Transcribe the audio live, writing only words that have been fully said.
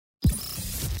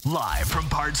Live from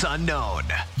parts unknown,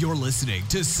 you're listening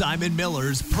to Simon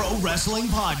Miller's Pro Wrestling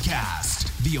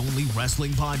Podcast, the only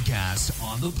wrestling podcast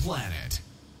on the planet,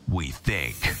 we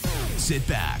think. Sit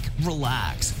back,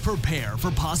 relax, prepare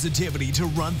for positivity to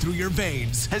run through your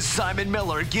veins as Simon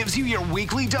Miller gives you your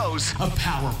weekly dose of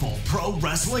powerful pro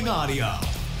wrestling audio.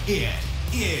 It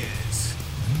is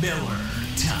Miller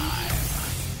Time.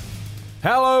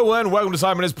 Hello and welcome to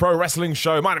Simon Miller's Pro Wrestling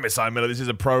Show. My name is Simon Miller. This is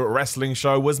a pro wrestling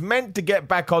show. Was meant to get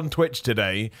back on Twitch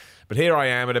today, but here I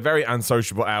am at a very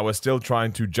unsociable hour, still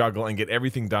trying to juggle and get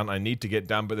everything done I need to get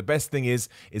done. But the best thing is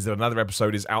that another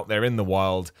episode is out there in the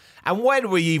wild. And where do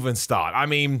we even start? I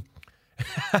mean,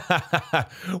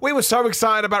 we were so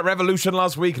excited about Revolution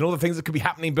last week and all the things that could be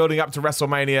happening building up to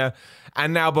WrestleMania.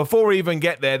 And now before we even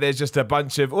get there, there's just a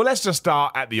bunch of, well, let's just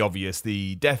start at the obvious.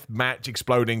 The death match,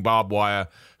 exploding barbed wire,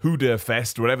 Hoodah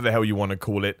Fest, whatever the hell you want to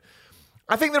call it.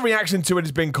 I think the reaction to it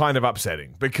has been kind of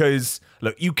upsetting because,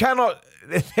 look,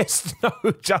 there's no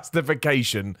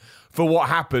justification for what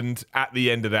happened at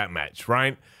the end of that match,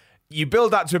 right? You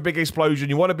build up to a big explosion.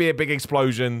 You want to be a big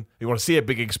explosion. You want to see a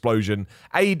big explosion.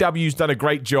 AEW's done a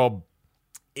great job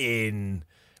in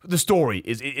the story,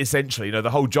 is essentially, the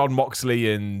whole Jon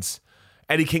Moxley and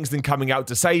Eddie Kingston coming out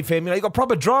to save him. You got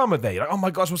proper drama there. You're like, oh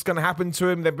my gosh, what's going to happen to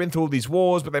him? They've been through all these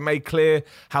wars, but they made clear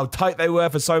how tight they were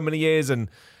for so many years. And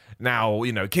now,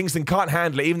 Kingston can't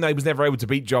handle it, even though he was never able to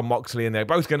beat Jon Moxley. And they're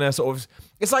both going to sort of,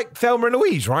 it's like Thelma and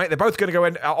Louise, right? They're both going to go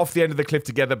off the end of the cliff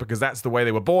together because that's the way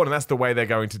they were born and that's the way they're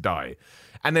going to die.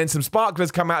 And then some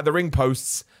sparklers come out of the ring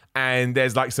posts and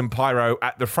there's like some pyro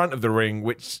at the front of the ring,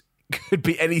 which could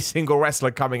be any single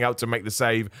wrestler coming out to make the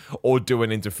save or do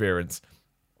an interference.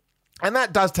 And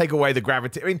that does take away the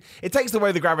gravitas. I mean, it takes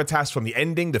away the gravitas from the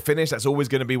ending, the finish. That's always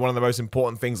going to be one of the most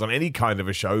important things on any kind of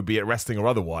a show, be it wrestling or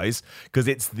otherwise, because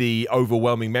it's the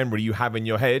overwhelming memory you have in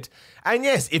your head. And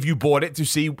yes, if you bought it to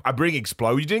see a ring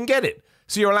explode, you didn't get it.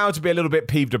 So you're allowed to be a little bit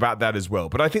peeved about that as well.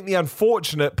 But I think the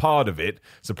unfortunate part of it,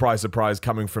 surprise, surprise,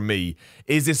 coming from me,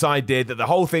 is this idea that the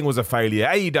whole thing was a failure.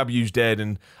 AEW's dead.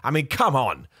 And I mean, come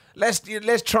on. Let's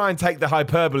try and take the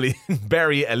hyperbole and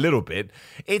bury it a little bit.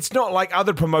 It's not like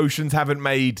other promotions haven't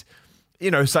made,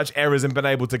 such errors and been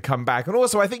able to come back. And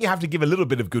also, I think you have to give a little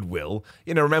bit of goodwill.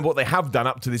 Remember what they have done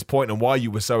up to this point and why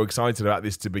you were so excited about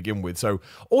this to begin with. So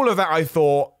all of that, I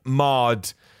thought,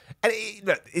 marred. And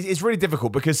it's really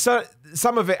difficult because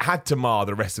some of it had to mar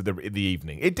the rest of the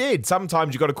evening. It did.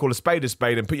 Sometimes you got to call a spade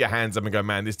and put your hands up and go,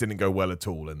 man, this didn't go well at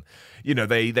all. And,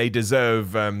 they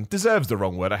deserves the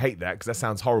wrong word. I hate that because that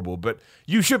sounds horrible. But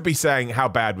you should be saying, how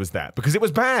bad was that? Because it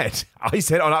was bad. I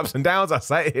said on ups and downs. I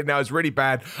say it now. It's really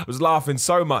bad. I was laughing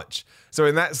so much. So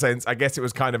in that sense, I guess it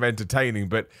was kind of entertaining.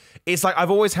 But it's like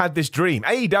I've always had this dream.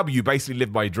 AEW basically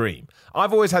lived my dream.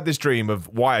 I've always had this dream of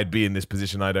why I'd be in this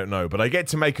position, I don't know. But I get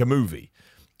to make a movie.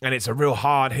 And it's a real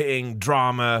hard-hitting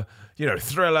drama,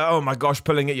 thriller, oh my gosh,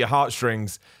 pulling at your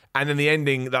heartstrings. And then the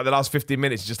ending, the last 15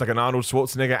 minutes is just like an Arnold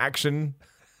Schwarzenegger action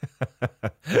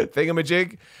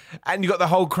thingamajig. And you got the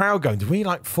whole crowd going, do we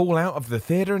fall out of the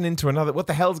theater and into another? What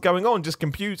the hell's going on? Just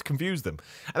confuse them.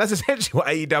 And that's essentially what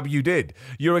AEW did.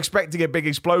 You're expecting a big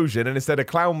explosion, and instead a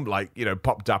clown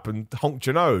popped up and honked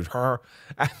your nose.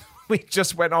 And we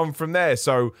just went on from there.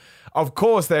 So of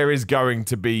course there is going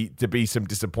to be some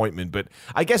disappointment, but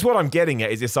I guess what I'm getting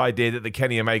at is this idea that the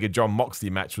Kenny Omega Jon Moxley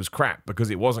match was crap because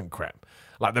it wasn't crap.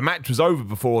 Like, the match was over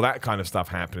before that kind of stuff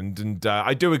happened, and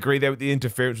I do agree that the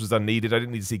interference was unneeded. I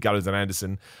didn't need to see Gallows and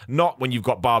Anderson. Not when you've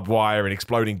got barbed wire and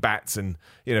exploding bats and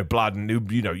blood and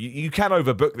you can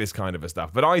overbook this kind of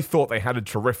stuff. But I thought they had a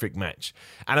terrific match,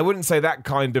 and I wouldn't say that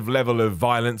kind of level of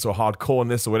violence or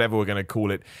hardcoreness or whatever we're going to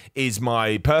call it is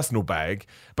my personal bag.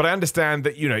 But I understand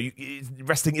that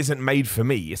wrestling isn't made for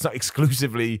me. It's not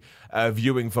exclusively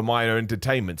viewing for my own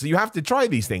entertainment. So you have to try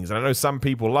these things, and I know some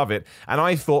people love it. And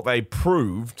I thought they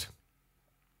proved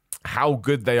how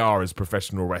good they are as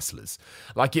professional wrestlers.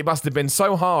 Like, it must have been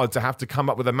so hard to have to come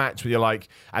up with a match where you're like,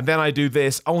 and then I do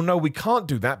this. Oh no, we can't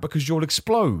do that because you'll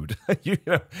explode.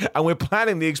 And we're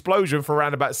planning the explosion for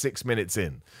around about 6 minutes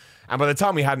in. And by the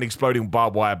time we had an exploding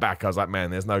barbed wire back, I was like, man,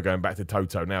 there's no going back to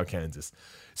Toto now, Kansas.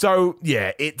 So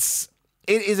yeah, it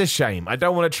is a shame. I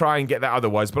don't want to try and get that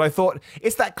otherwise, but I thought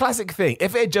it's that classic thing.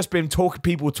 If it had just been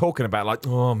people talking about, like,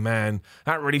 oh man,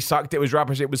 that really sucked, it was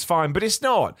rubbish, it was fine, but it's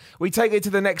not. We take it to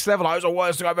the next level. Like, it was the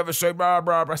worst thing I've ever seen, blah,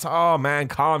 blah, blah. It's like, oh man,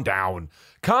 calm down.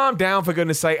 Calm down, for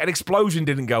goodness sake. An explosion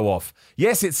didn't go off.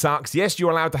 Yes, it sucks. Yes,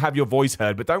 you're allowed to have your voice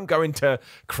heard, but don't go into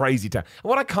crazy town. And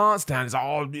what I can't stand is,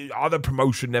 other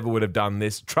promotion never would have done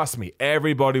this. Trust me,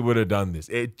 everybody would have done this.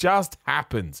 It just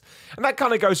happens. And that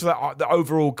kind of goes to the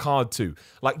overall card too.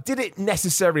 Like, did it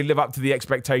necessarily live up to the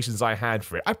expectations I had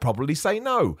for it? I'd probably say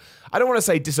no. I don't want to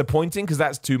say disappointing because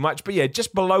that's too much, but yeah,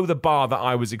 just below the bar that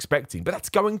I was expecting. But that's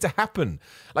going to happen.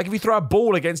 Like, if you throw a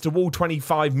ball against a wall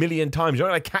 25 million times, you're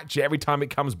not going to catch it every time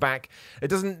it comes back. It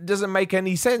doesn't make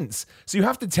any sense. So you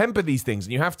have to temper these things,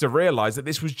 and you have to realize that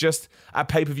this was just a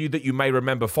pay-per-view that you may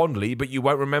remember fondly, but you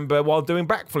won't remember while doing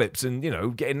backflips and,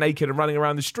 getting naked and running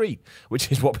around the street,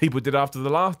 which is what people did after the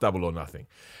last Double or Nothing.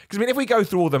 Because, if we go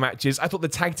through all the matches, I thought the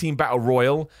Tag Team Battle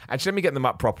Royal, actually, let me get them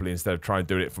up properly instead of trying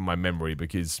to do it from my memory,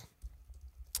 because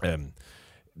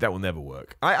that will never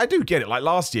work. I do get it. Like,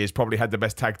 last year's probably had the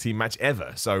best tag team match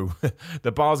ever, so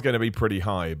the bar's going to be pretty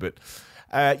high, but...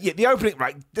 the opening,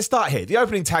 right, let's start here. The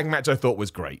opening tag match I thought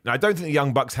was great. Now, I don't think the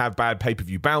Young Bucks have bad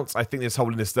pay-per-view bounce. I think this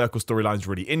whole Inner Circle storyline is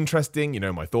really interesting.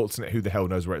 My thoughts on it. Who the hell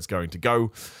knows where it's going to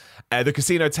go? The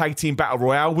Casino Tag Team Battle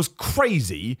Royale was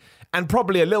crazy and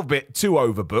probably a little bit too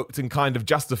overbooked and kind of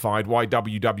justified why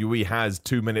WWE has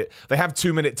 2-minute... They have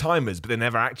 2-minute timers, but they're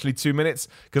never actually 2 minutes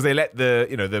because they let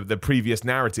the previous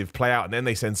narrative play out and then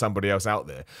they send somebody else out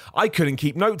there. I couldn't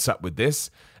keep notes up with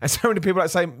this. And so many people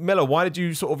say, Miller, why did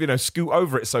you sort of, scoot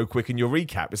over it so quick in your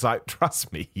recap? It's like,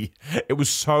 trust me, it was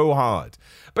so hard.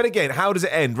 But again, how does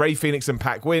it end? Rey Fenix and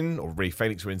Pac win, or Rey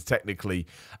Fenix wins technically.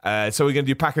 So we're going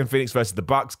to do Pac and Phoenix versus the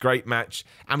Bucks. Great match.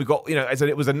 And we got,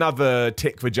 it was another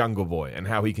tick for Jungle Boy and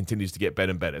how he continues to get better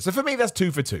and better. So for me, that's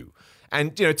 2 for 2.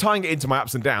 And, tying it into my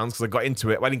ups and downs, because I got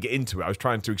into it. Well, I didn't get into it. I was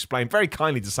trying to explain very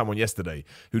kindly to someone yesterday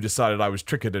who decided I was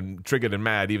triggered and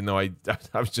mad, even though I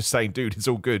was just saying, dude, it's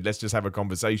all good. Let's just have a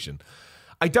conversation.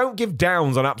 I don't give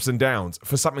downs on ups and downs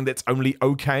for something that's only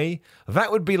okay.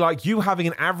 That would be like you having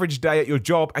an average day at your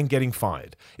job and getting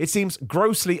fired. It seems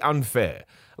grossly unfair.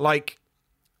 Like,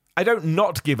 I don't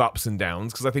not give ups and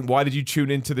downs because I think, why did you tune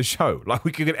into the show? Like,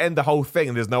 we could end the whole thing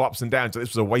and there's no ups and downs. So this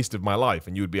was a waste of my life,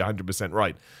 and you would be 100%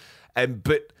 right.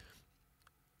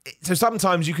 So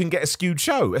sometimes you can get a skewed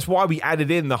show. That's why we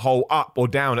added in the whole up or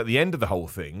down at the end of the whole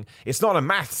thing. It's not a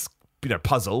maths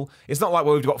puzzle. It's not like,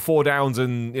 well, we've got 4 downs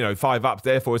and 5 ups,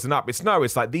 therefore it's an up. It's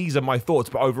like, these are my thoughts,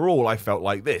 but overall I felt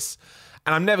like this.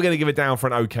 And I'm never going to give it down for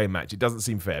an okay match. It doesn't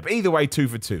seem fair. But either way, 2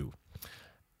 for 2.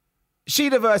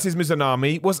 Shida versus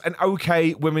Mizunami was an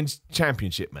okay women's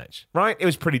championship match, right? It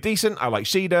was pretty decent. I like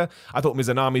Shida. I thought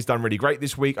Mizunami's done really great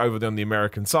this week over on the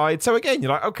American side. So again,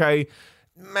 you're like, okay,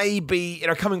 maybe,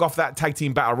 coming off that tag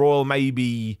team battle royal,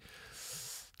 maybe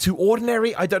too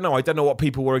ordinary. I don't know what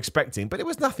people were expecting, but it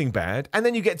was nothing bad. And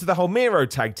then you get to the whole Miro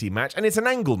tag team match, and it's an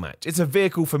angle match. It's a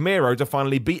vehicle for Miro to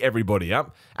finally beat everybody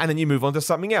up, and then you move on to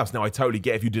something else. Now, I totally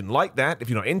get if you didn't like that, if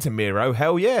you're not into Miro,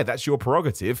 hell yeah, that's your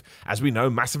prerogative. As we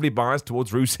know, massively biased towards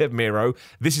Rusev Miro.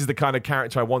 This is the kind of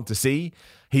character I want to see.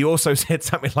 He also said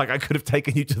something like, I could have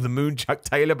taken you to the moon, Chuck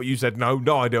Taylor, but you said no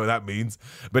idea what that means.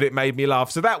 But it made me laugh.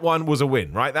 So that one was a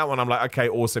win, right? That one I'm like, okay,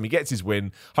 awesome. He gets his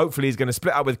win. Hopefully he's going to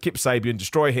split up with Kip Sabian,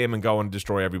 destroy him and go on and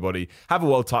destroy everybody. Have a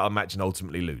world title match and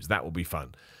ultimately lose. That will be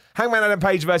fun. Hangman Adam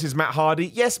Page versus Matt Hardy.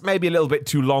 Yes, maybe a little bit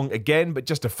too long again, but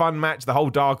just a fun match. The whole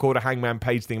Dark Order Hangman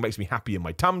Page thing makes me happy in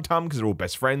my tum-tum because they're all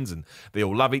best friends and they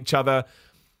all love each other.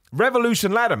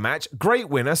 Revolution ladder match, great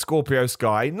winner, Scorpio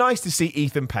Sky. Nice to see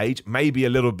Ethan Page, maybe a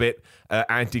little bit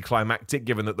anticlimactic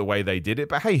given that the way they did it,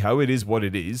 but hey ho, it is what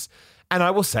it is. And I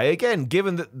will say again,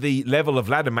 given that the level of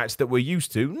ladder match that we're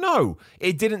used to, no,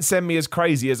 it didn't send me as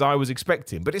crazy as I was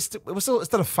expecting, but it was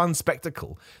still a fun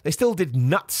spectacle. They still did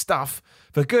nut stuff,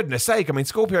 for goodness sake. I mean,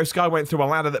 Scorpio Sky went through a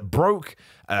ladder that broke.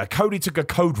 Cody took a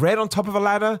code red on top of a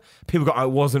ladder. People got,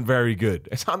 it wasn't very good.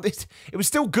 It was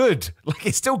still good. Like,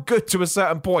 it's still good to a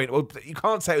certain point. Well, you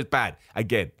can't say it was bad.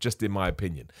 Again, just in my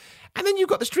opinion. And then you've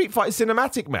got the Street Fighter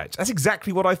cinematic match. That's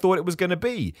exactly what I thought it was going to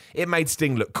be. It made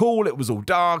Sting look cool. It was all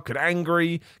dark and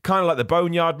angry, kind of like the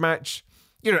Boneyard match.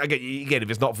 Again, if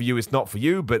it's not for you, it's not for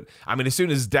you. But, I mean, as soon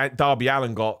as Darby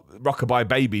Allin got Rockabye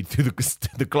babied through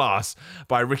the glass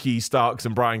by Ricky Starks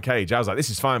and Brian Cage, I was like, this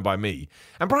is fine by me.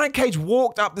 And Brian Cage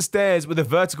walked up the stairs with a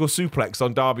vertical suplex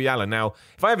on Darby Allin. Now,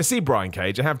 if I ever see Brian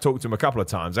Cage, I have talked to him a couple of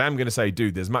times, I am going to say,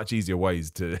 dude, there's much easier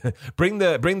ways to bring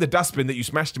the dustbin that you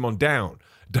smashed him on down.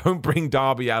 Don't bring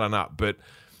Darby Allin up. But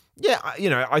yeah,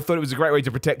 I thought it was a great way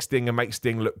to protect Sting and make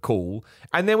Sting look cool.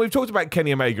 And then we've talked about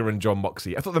Kenny Omega and Jon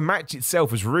Moxley. I thought the match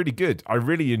itself was really good. I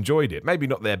really enjoyed it. Maybe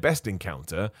not their best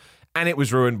encounter. and it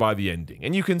was ruined by the ending.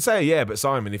 And you can say, yeah, but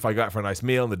Simon, if I go out for a nice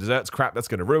meal and the dessert's crap, that's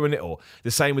going to ruin it, or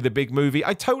the same with a big movie.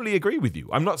 I totally agree with you.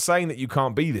 I'm not saying that you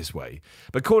can't be this way,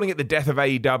 but calling it the death of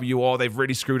AEW, or they've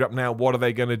really screwed up now, what are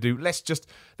they going to do?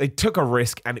 They took a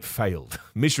risk and it failed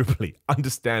miserably.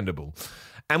 Understandable.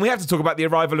 And we have to talk about the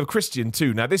arrival of Christian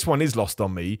too. Now, this one is lost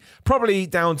on me, probably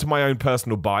down to my own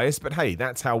personal bias, but hey,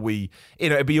 that's how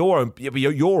it'd be your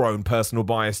own personal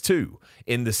bias too,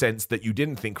 in the sense that you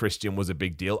didn't think Christian was a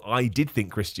big deal. I did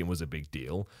think Christian was a big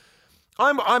deal.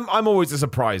 I'm always a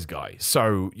surprise guy.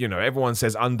 So, everyone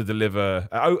says under-deliver,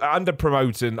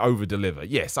 under-promote and over-deliver.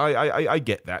 Yes, I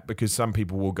get that, because some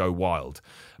people will go wild.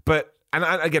 But, and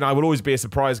again, I will always be a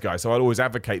surprise guy, so I'll always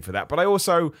advocate for that. But I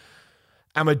also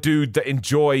am a dude that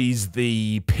enjoys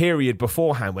the period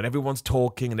beforehand when everyone's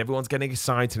talking and everyone's getting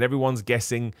excited and everyone's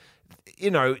guessing,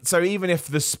 so even if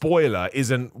the spoiler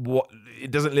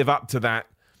it doesn't live up to that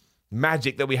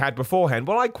magic that we had beforehand.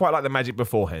 Well, I quite like the magic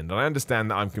beforehand, and I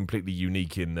understand that I'm completely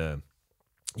unique in that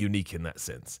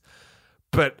sense.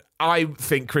 But I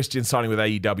think Christian signing with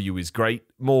AEW is great,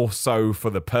 more so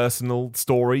for the personal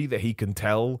story that he can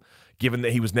tell, given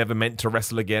that he was never meant to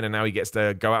wrestle again and now he gets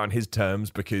to go out on his terms,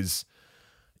 because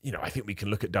I think we can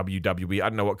look at WWE. I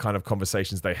don't know what kind of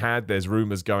conversations they had. There's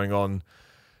rumors going on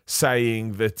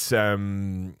saying that,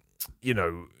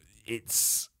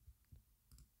 it's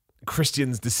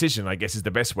Christian's decision, I guess, is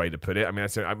the best way to put it.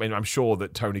 I'm sure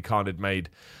that Tony Khan had made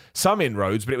some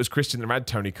inroads, but it was Christian that had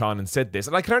Tony Khan and said this.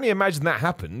 And I can only imagine that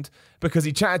happened because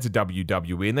he chatted to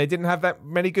WWE and they didn't have that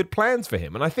many good plans for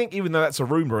him. And I think even though that's a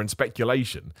rumor and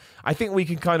speculation, I think we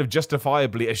can kind of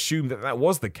justifiably assume that that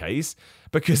was the case,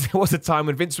 because there was a time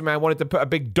when Vince McMahon wanted to put a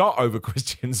big dot over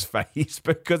Christian's face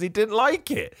because he didn't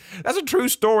like it. That's a true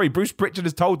story. Bruce Pritchard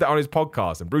has told that on his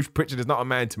podcast, and Bruce Pritchard is not a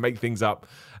man to make things up.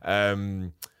 Let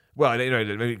me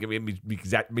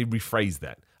rephrase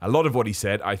that. A lot of what he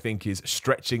said, I think, is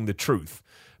stretching the truth.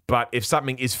 But if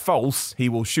something is false, he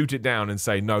will shoot it down and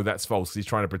say, no, that's false. He's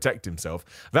trying to protect himself.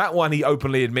 That one he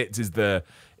openly admits is the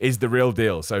real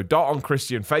deal. So dot on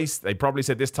Christian face. They probably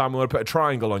said this time we want to put a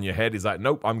triangle on your head. He's like,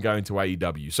 nope, I'm going to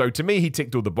AEW. So to me, he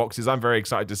ticked all the boxes. I'm very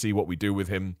excited to see what we do with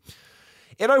him.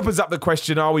 It opens up the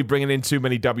question, are we bringing in too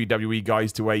many WWE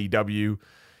guys to AEW?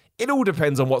 It all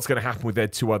depends on what's going to happen with their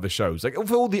two other shows. Like,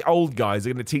 if all the old guys are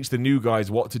going to teach the new guys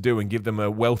what to do and give them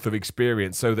a wealth of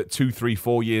experience so that 2, 3,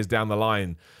 4 years down the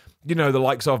line, the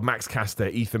likes of Max Caster,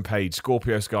 Ethan Page,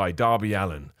 Scorpio Sky, Darby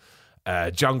Allin,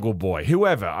 Jungle Boy,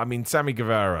 whoever, Sammy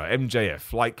Guevara,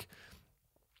 MJF,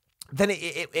 then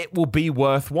it will be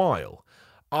worthwhile.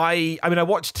 I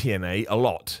watched TNA a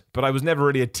lot, but I was never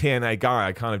really a TNA guy.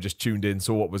 I kind of just tuned in,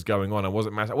 saw what was going on. I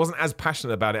wasn't as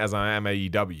passionate about it as I am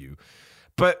AEW.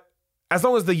 But as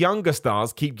long as the younger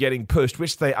stars keep getting pushed,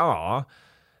 which they are,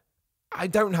 I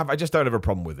just don't have a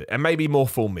problem with it. And maybe more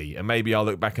for me. And maybe I'll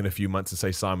look back in a few months and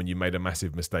say, Simon, you made a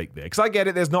massive mistake there. Because I get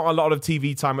it. There's not a lot of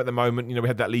TV time at the moment. We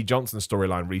had that Lee Johnson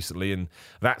storyline recently, and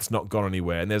that's not gone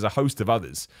anywhere. And there's a host of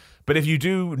others. But if you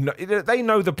do, they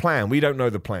know the plan. We don't know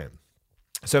the plan.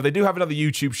 So if they do have another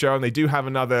YouTube show and they do have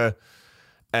another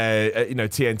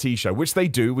TNT show, which they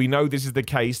do, we know this is the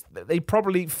case, they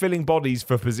probably filling bodies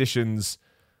for positions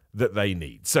that they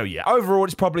need. So yeah, overall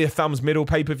it's probably a thumbs middle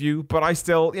pay-per-view, but I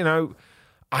still,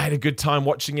 I had a good time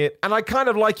watching it, and I kind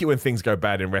of like it when things go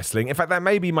bad in wrestling. In fact, that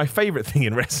may be my favorite thing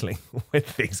in wrestling, when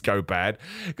things go bad,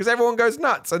 because everyone goes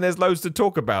nuts and there's loads to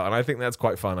talk about, and I think that's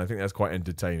quite fun. I think that's quite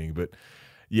entertaining. But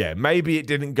yeah, maybe it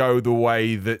didn't go the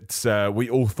way that we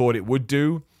all thought it would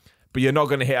do, but you're not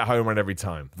going to hit a home run every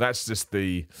time. That's just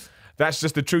the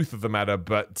truth of the matter.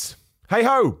 But hey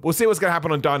ho, we'll see what's going to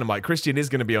happen on Dynamite. Christian is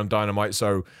going to be on Dynamite,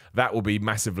 so that will be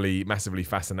massively, massively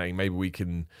fascinating. Maybe we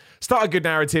can start a good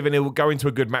narrative and it will go into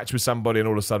a good match with somebody, and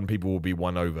all of a sudden people will be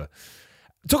won over.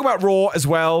 Talk about Raw as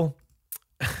well.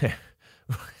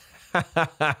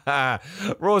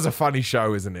 Raw is a funny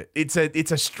show, isn't it? It's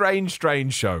a strange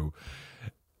show.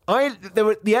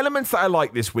 The elements that I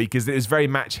like this week is that it was very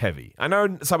match heavy. I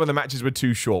know some of the matches were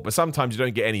too short, but sometimes you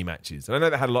don't get any matches. And I know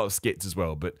they had a lot of skits as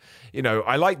well, but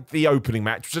I liked the opening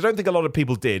match, which I don't think a lot of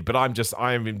people did, but I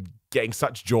am getting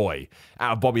such joy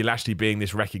out of Bobby Lashley being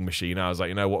this wrecking machine. I was like,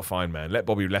 you know what, fine, man. Let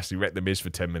Bobby Lashley wreck The Miz for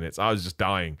 10 minutes. I was just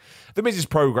dying. The Miz's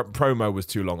promo was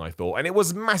too long, I thought, and it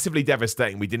was massively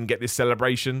devastating we didn't get this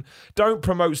celebration. Don't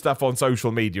promote stuff on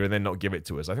social media and then not give it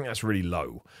to us. I think that's really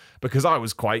low, because I would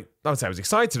say I was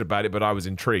excited about it, but I was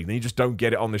intrigued. And you just don't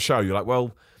get it on the show. You're like,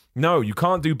 well, no, you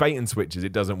can't do bait and switches.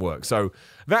 It doesn't work. So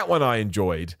that one I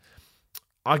enjoyed.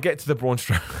 I'll get to the Braun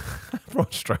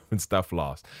Strowman stuff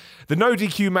last. The no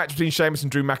DQ match between Sheamus and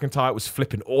Drew McIntyre was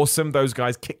flipping awesome. Those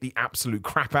guys kicked the absolute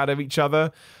crap out of each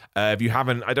other. If you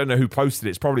haven't, I don't know who posted it.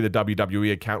 It's probably the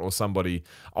WWE account or somebody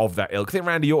of that ilk. I think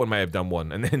Randy Orton may have done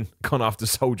one and then gone after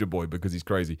Soulja Boy because he's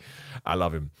crazy. I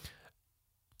love him.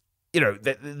 You know,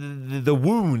 the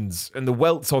wounds and the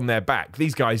welts on their back,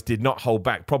 these guys did not hold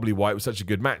back. Probably why it was such a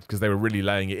good match, because they were really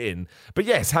laying it in. But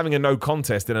yes, having a no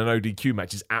contest in an ODQ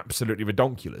match is absolutely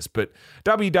redonkulous. But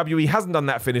WWE hasn't done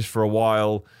that finish for a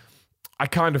while. I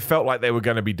kind of felt like they were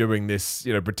going to be doing this,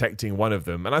 you know, protecting one of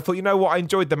them. And I thought, you know what, I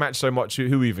enjoyed the match so much,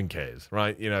 who even cares,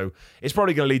 right? You know, it's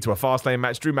probably going to lead to a Fastlane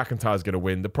match. Drew McIntyre's going to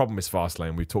win. The problem is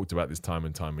Fastlane. We've talked about this time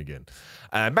and time again.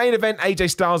 Main event,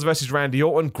 AJ Styles versus Randy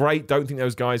Orton. Great. Don't think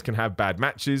those guys can have bad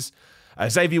matches.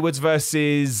 Xavier Woods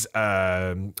versus who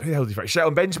the hell did he fight?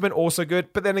 Shelton Benjamin, also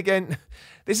good. But then again,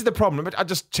 this is the problem. I'll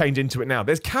just change into it now.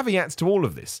 There's caveats to all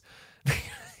of this.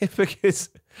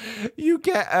 Because you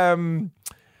get...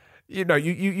 you know,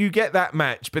 you get that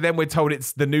match, but then we're told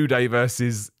it's the New Day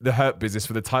versus the Hurt Business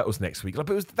for the titles next week. Like,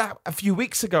 but it was that a few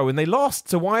weeks ago and they lost,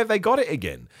 so why have they got it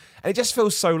again? And it just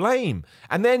feels so lame.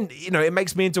 And then, you know, it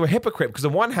makes me into a hypocrite, because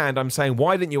on one hand, I'm saying,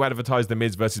 why didn't you advertise The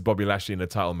Miz versus Bobby Lashley in a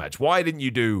title match? Why didn't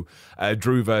you do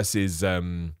Drew versus...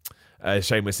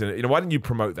 Sheamus, you know, why didn't you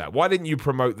promote that? Why didn't you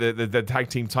promote the tag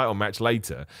team title match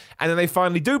later? And then they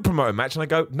finally do promote a match, and I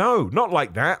go, no, not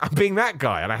like that. I'm being that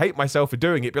guy, and I hate myself for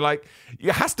doing it. But like,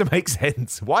 it has to make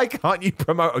sense. Why can't you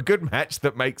promote a good match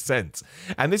that makes sense?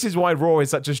 And this is why Raw is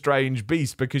such a strange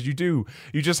beast, because you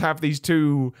just have these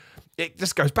two. It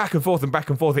just goes back and forth and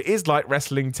back and forth. It is like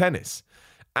wrestling tennis.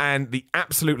 And the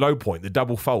absolute low point, the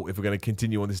double fault, if we're going to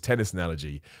continue on this tennis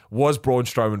analogy, was Braun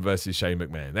Strowman versus Shane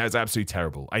McMahon. That was absolutely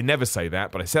terrible. I never say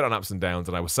that, but I said it on Ups and Downs,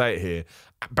 and I will say it here.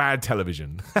 Bad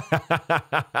television.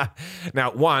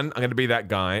 Now, one, I'm going to be that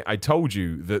guy. I told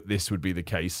you that this would be the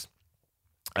case.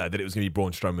 That it was going to be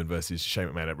Braun Strowman versus Shane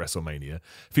McMahon at WrestleMania.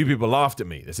 A few people laughed at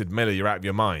me. They said, Miller, you're out of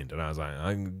your mind. And I was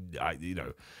like, you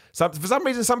know... So for some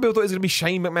reason, some people thought it was going to be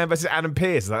Shane McMahon versus Adam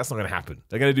Pearce. That's not going to happen.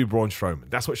 They're going to do Braun Strowman.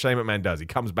 That's what Shane McMahon does. He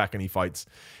comes back and he fights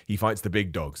the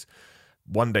big dogs.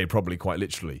 One day, probably, quite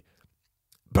literally.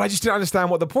 But I just didn't understand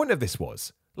what the point of this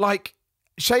was. Like,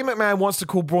 Shane McMahon wants to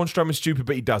call Braun Strowman stupid,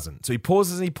 but he doesn't. So he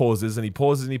pauses and he pauses and he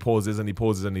pauses and he pauses and he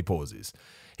pauses and he pauses.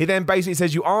 He then basically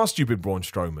says, you are stupid, Braun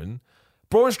Strowman.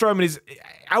 Braun Strowman is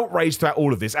outraged throughout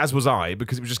all of this, as was I,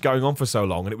 because it was just going on for so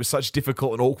long and it was such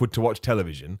difficult and awkward to watch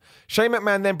television. Shane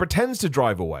McMahon then pretends to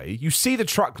drive away. You see the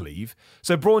truck leave.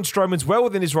 So Braun Strowman's well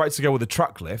within his rights to go with the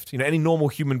truck left. You know, any normal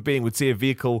human being would see a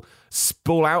vehicle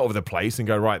spool out of the place and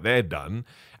go, right, they're done.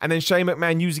 And then Shane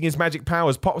McMahon, using his magic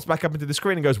powers, pops back up into the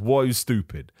screen and goes, whoa,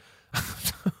 stupid.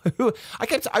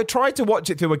 I tried to watch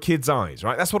it through a kid's eyes,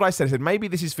 right? That's what I said. I said, maybe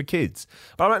this is for kids.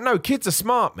 But I'm like, no, kids are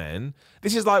smart, man.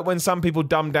 This is like when some people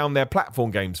dumb down their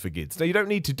platform games for kids. No, you don't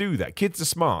need to do that. Kids are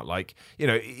smart. Like, you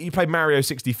know, you play Mario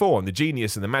 64, and the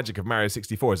genius and the magic of Mario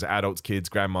 64 is that adults, kids,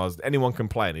 grandmas, anyone can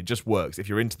play, and it just works if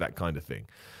you're into that kind of thing.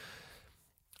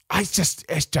 It's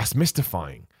just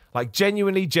mystifying. Like,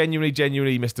 genuinely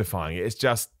mystifying. It's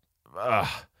just...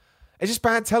 It's just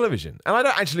bad television. And I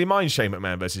don't actually mind Shane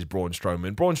McMahon versus Braun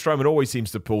Strowman. Braun Strowman always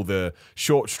seems to pull the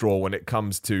short straw when it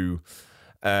comes to,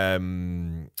 what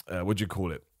do you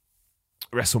call it?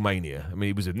 WrestleMania. I mean,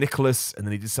 he was with Nicholas, and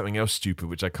then he did something else stupid,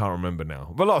 which I can't remember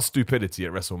now. But a lot of stupidity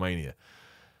at WrestleMania.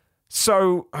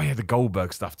 So, the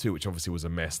Goldberg stuff too, which obviously was a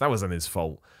mess. That wasn't his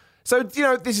fault. So, you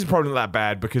know, this is probably not that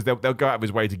bad, because they'll go out of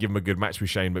his way to give him a good match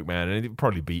with Shane McMahon, and he'll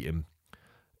probably beat him.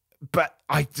 But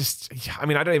I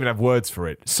don't even have words for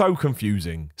it. So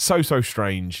confusing. So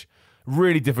strange.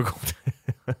 Really difficult.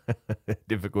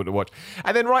 Difficult to watch.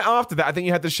 And then right after that, I think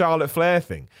you had the Charlotte Flair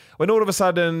thing. When all of a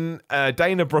sudden,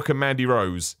 Dana Brooke and Mandy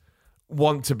Rose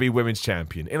want to be women's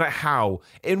champion. In like, how?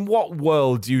 In what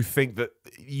world do you think that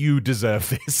you deserve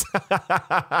this?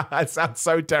 It sounds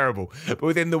so terrible. But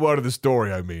within the world of the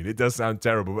story, I mean, it does sound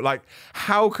terrible. But like,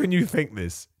 how can you think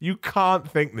this? You can't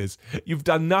think this. You've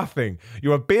done nothing.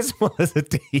 You're abysmal as a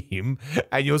team,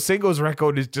 and your singles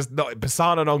record is just not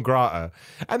persona non grata.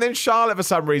 And then Charlotte, for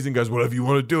some reason, goes, well, if you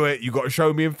want to do it, you got to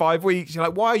show me in 5 weeks. You're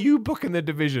like, why are you booking the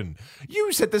division?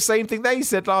 You said the same thing they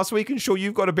said last week, and sure,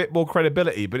 you've got a bit more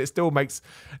credibility, but it still makes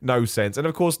no sense. And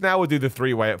of course, now we'll do the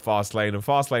three-way at Fastlane, and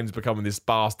Fastlane's becoming this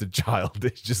bastard child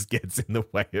that just gets in the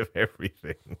way of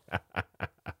everything.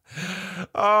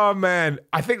 Oh man,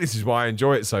 I think this is why I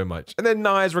enjoy it so much. And then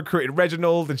Nia's recruited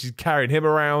Reginald and she's carrying him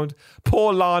around.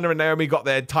 Poor Lana and Naomi got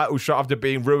their title shot after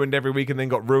being ruined every week and then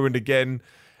got ruined again.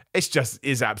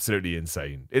 Is absolutely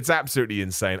insane. It's absolutely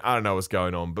insane. I don't know what's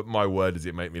going on, but my word, does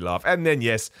it make me laugh. And then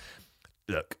yes,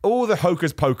 look, all the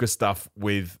hocus pocus stuff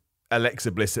with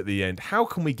Alexa Bliss at the end. How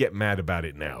can we get mad about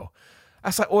it now?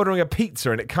 That's like ordering a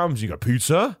pizza and it comes, you go,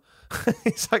 pizza?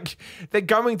 It's like they're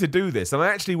going to do this, and I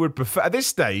actually would prefer at this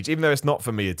stage, even though it's not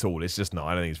for me at all. It's just not.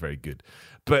 I don't think it's very good,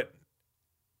 but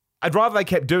I'd rather they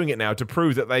kept doing it now to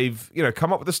prove that they've,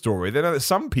 come up with a story. They know that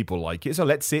some people like it, so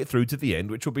let's see it through to the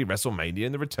end, which will be WrestleMania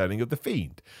and the returning of The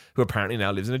Fiend, who apparently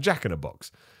now lives in a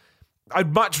jack-in-a-box.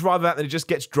 I'd much rather that than it just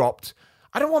gets dropped.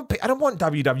 I don't want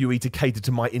WWE to cater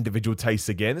to my individual tastes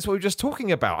again. That's what we were just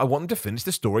talking about. I want them to finish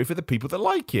the story for the people that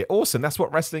like it. Awesome. That's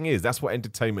what wrestling is. That's what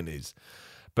entertainment is.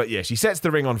 But yeah, she sets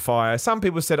the ring on fire. Some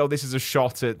people said, this is a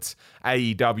shot at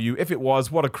AEW. If it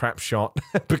was, what a crap shot.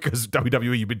 Because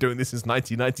WWE, you've been doing this since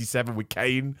 1997 with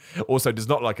Kane. Also does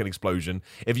not like an explosion.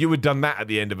 If you had done that at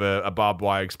the end of a barbed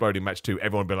wire exploding match too,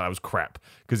 everyone would be like, that was crap.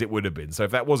 Because it would have been. So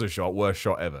if that was a shot, worst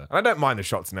shot ever. And I don't mind the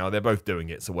shots now. They're both doing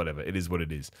it. So whatever. It is what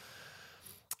it is.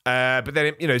 But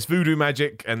then, it's voodoo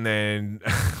magic, and then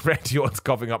Randy Orton's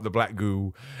coughing up the black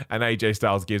goo, and AJ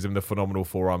Styles gives him the phenomenal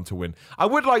forearm to win. I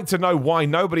would like to know why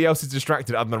nobody else is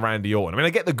distracted other than Randy Orton. I mean,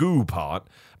 I get the goo part,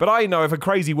 but I know if a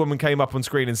crazy woman came up on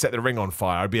screen and set the ring on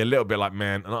fire, I'd be a little bit like,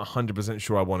 man, I'm not 100%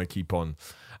 sure I want to keep on.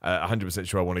 100%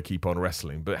 sure I want to keep on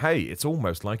wrestling. But hey, it's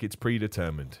almost like it's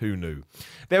predetermined. Who knew?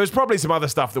 There was probably some other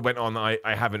stuff that went on that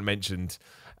I haven't mentioned.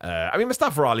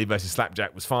 Mustafa Ali versus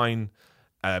Slapjack was fine.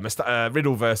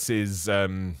 Riddle versus I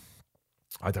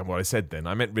don't know what I said then.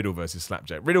 I meant Riddle versus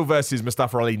Slapjack. Riddle versus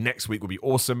Mustafa Ali next week would be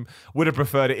awesome. Would have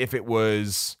preferred it if it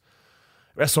was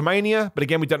WrestleMania, but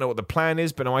again, we don't know what the plan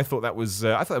is. But no, I thought that was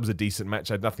a decent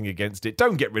match. I had nothing against it.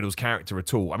 Don't get Riddle's character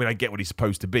at all. I mean, I get what he's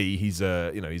supposed to be. He's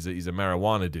a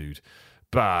marijuana dude.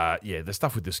 But yeah, the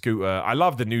stuff with the scooter. I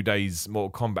love the New Day's Mortal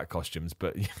Kombat costumes,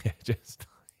 but yeah, just.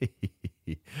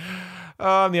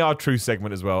 On the R-Truth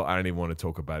segment as well, I don't even want to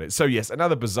talk about it. So yes,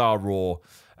 another bizarre Raw.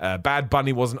 Bad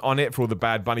Bunny wasn't on it. For all the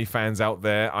Bad Bunny fans out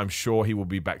there, I'm sure he will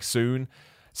be back soon.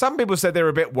 Some people said they were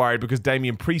a bit worried because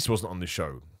Damian Priest wasn't on the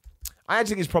show. I actually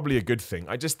think it's probably a good thing.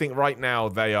 I just think right now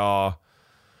they are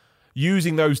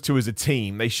using those two as a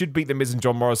team. They should beat The Miz and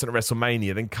John Morrison at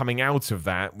WrestleMania. Then coming out of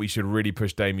that, we should really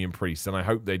push Damian Priest, and I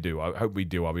hope they do. I hope we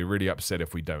do. I'll be really upset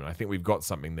if we don't. I think we've got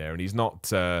something there, and he's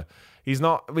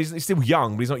still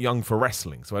young, but he's not young for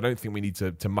wrestling. So I don't think we need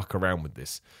to muck around with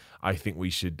this. I think we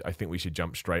should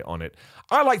jump straight on it.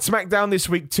 I liked SmackDown this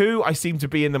week too. I seem to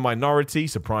be in the minority.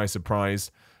 Surprise,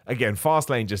 surprise. Again,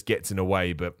 Fastlane just gets in the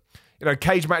way, but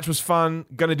cage match was fun.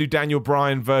 Gonna do Daniel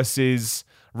Bryan versus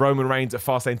Roman Reigns at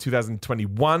Fastlane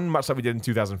 2021, much like we did in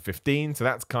 2015. So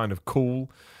that's kind of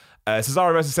cool.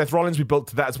 Cesaro versus Seth Rollins, we built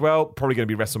to that as well. Probably going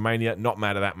to be WrestleMania. Not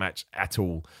mad at that match at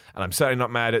all. And I'm certainly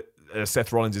not mad at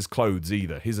Seth Rollins' clothes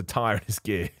either. His attire and his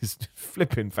gear is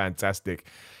flipping fantastic.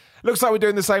 Looks like we're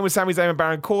doing the same with Sami Zayn and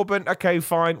Baron Corbin. Okay,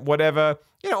 fine, whatever.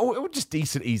 It was just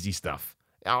decent, easy stuff.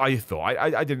 I thought.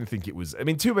 I didn't think it was...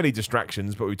 too many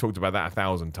distractions, but we talked about that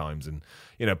 1,000 times. And,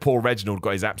 poor Reginald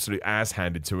got his absolute ass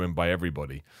handed to him by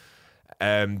everybody.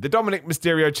 The Dominic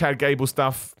Mysterio, Chad Gable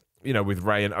stuff, with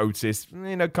Ray and Otis,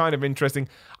 kind of interesting.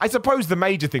 I suppose the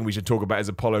major thing we should talk about is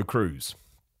Apollo Crews.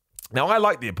 Now, I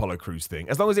like the Apollo Crews thing,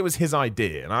 as long as it was his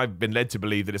idea, and I've been led to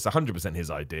believe that it's 100%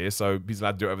 his idea, so he's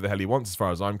allowed to do whatever the hell he wants as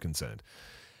far as I'm concerned.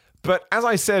 But as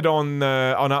I said on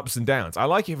Ups and Downs, I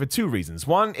like it for two reasons.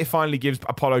 One, it finally gives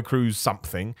Apollo Crews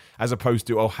something, as opposed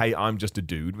to, oh, hey, I'm just a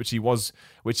dude, which he was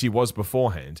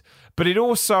beforehand. But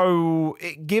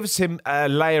it gives him a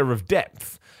layer of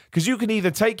depth, because you can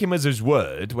either take him as his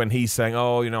word when he's saying,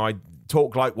 oh, I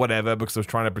talk like whatever because I was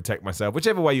trying to protect myself,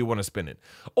 whichever way you want to spin it.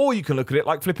 Or you can look at it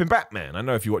like flipping Batman. I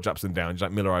know if you watch Ups and Downs,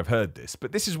 like Miller, I've heard this,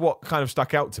 but this is what kind of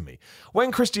stuck out to me.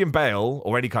 When Christian Bale,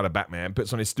 or any kind of Batman,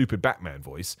 puts on his stupid Batman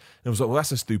voice, and it was like, well,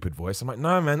 that's a stupid voice. I'm like,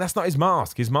 no, man, that's not his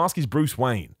mask. His mask is Bruce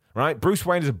Wayne. Right? Bruce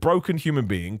Wayne is a broken human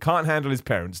being, can't handle his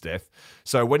parents' death.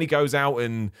 So when he goes out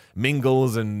and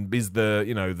mingles and is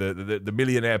the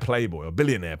millionaire playboy or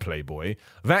billionaire playboy,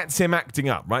 that's him acting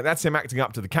up, right? That's him acting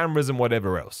up to the cameras and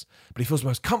whatever else. But he feels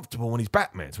most comfortable when he's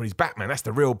Batman. So when he's Batman, that's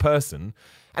the real person.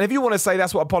 And if you want to say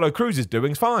that's what Apollo Crews is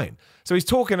doing, fine. So he's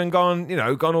talking and gone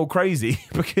all crazy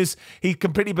because he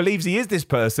completely believes he is this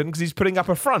person because he's putting up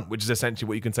a front, which is essentially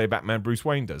what you can say Batman Bruce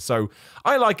Wayne does. So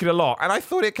I like it a lot, and I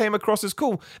thought it came across as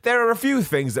cool. There are a few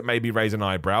things that maybe raise an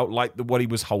eyebrow, like what he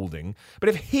was holding. But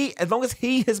as long as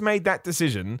he has made that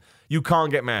decision, you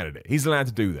can't get mad at it. He's allowed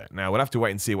to do that. Now, we'll have to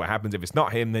wait and see what happens. If it's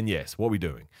not him, then yes, what are we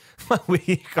doing?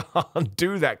 We can't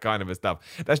do that kind of stuff.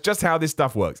 That's just how this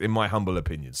stuff works, in my humble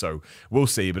opinion. So we'll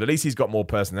see, but at least he's got more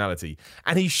personality.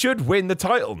 And he should win the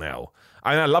title now.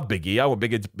 I love Big E. I want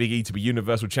Big E to be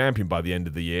Universal Champion by the end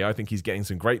of the year. I think he's getting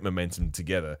some great momentum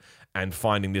together and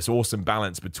finding this awesome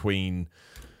balance between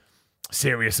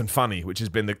serious and funny, which has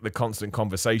been the constant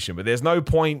conversation. But there's no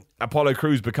point Apollo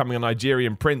Crews becoming a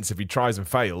Nigerian prince if he tries and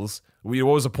fails. What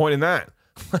was the point in that?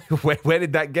 where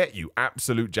did that get you?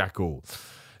 Absolute jackal.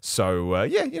 So,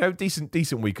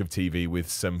 decent week of TV with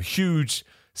some huge,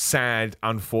 sad,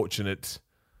 unfortunate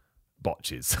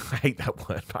botches. I hate that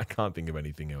word, but I can't think of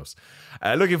anything else.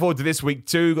 Looking forward to this week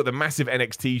too. Got the massive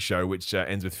NXT show, which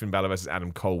ends with Finn Balor versus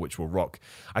Adam Cole, which will rock.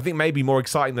 I think maybe more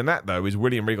exciting than that, though, is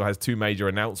William Regal has two major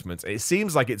announcements. It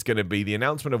seems like it's going to be the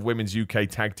announcement of women's UK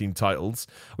tag team titles,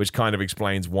 which kind of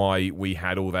explains why we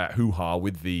had all that hoo-ha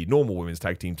with the normal women's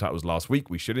tag team titles last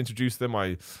week. We should introduce them.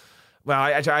 I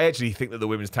actually think that the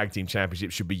Women's Tag Team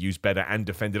Championship should be used better and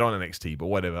defended on NXT, but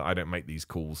whatever, I don't make these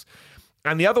calls.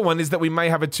 And the other one is that we may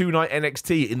have a 2-night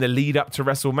NXT in the lead up to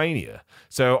WrestleMania.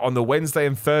 So on the Wednesday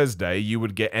and Thursday, you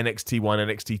would get NXT 1,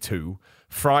 NXT 2.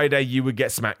 Friday, you would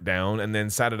get SmackDown, and then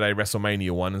Saturday,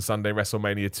 WrestleMania 1, and Sunday,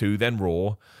 WrestleMania 2, then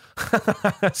Raw.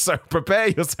 So prepare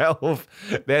yourself.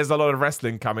 There's a lot of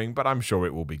wrestling coming, but I'm sure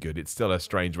it will be good. It's still a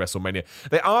strange WrestleMania.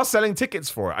 They are selling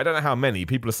tickets for it. I don't know how many.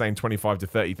 People are saying 25 to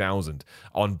 30,000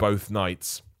 on both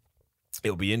nights.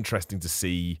 It'll be interesting to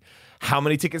see how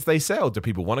many tickets they sell. Do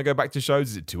people want to go back to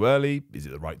shows? Is it too early? Is it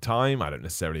the right time? I don't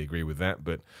necessarily agree with that,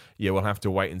 but yeah, we'll have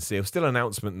to wait and see. Still an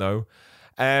announcement though.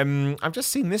 I've just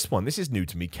seen this one. This is new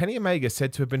to me. Kenny Omega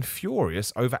said to have been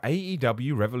furious over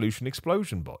AEW Revolution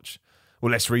Explosion botch.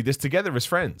 Well, let's read this together as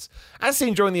friends. As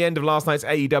seen during the end of last night's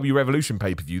AEW Revolution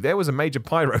pay-per-view, there was a major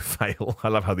pyro fail. I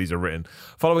love how these are written.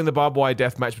 Following the barbed wire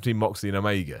death match between Moxley and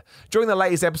Omega. During the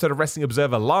latest episode of Wrestling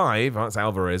Observer Live, that's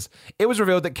Alvarez, it was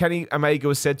revealed that Kenny Omega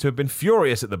was said to have been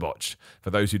furious at the botch. For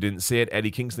those who didn't see it,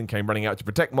 Eddie Kingston came running out to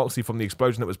protect Moxley from the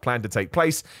explosion that was planned to take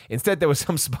place. Instead, there were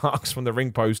some sparks from the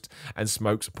ring post and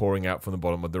smokes pouring out from the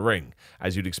bottom of the ring.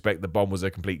 As you'd expect, the bomb was a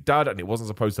complete dud, and it wasn't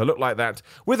supposed to look like that.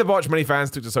 With the botch, many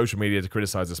fans took to social media to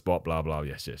criticize the spot, blah, blah,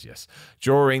 yes.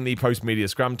 During the post-media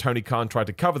scrum, Tony Khan tried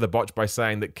to cover the botch by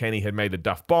saying that Kenny had made a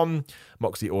duff bomb.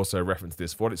 Moxley also referenced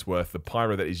this. For what it's worth, the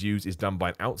pyro that is used is done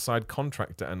by an outside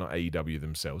contractor and not AEW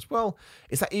themselves. Well,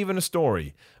 is that even a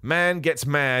story? Man gets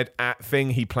mad at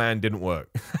thing he planned didn't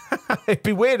work. It'd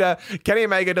be weirder. Kenny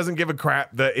Omega doesn't give a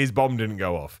crap that his bomb didn't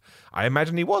go off. I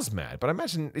imagine he was mad, but I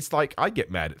imagine it's like I get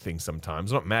mad at things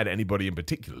sometimes. I'm not mad at anybody in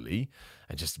particularly,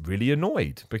 and just really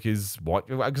annoyed because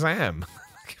I am.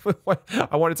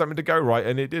 I wanted something to go right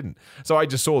and it didn't. So I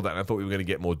just saw that and I thought we were going to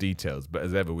get more details. But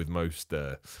as ever with most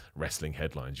wrestling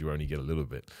headlines, you only get a little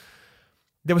bit.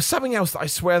 There was something else that I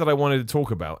swear that I wanted to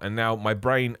talk about, and now my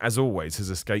brain, as always, has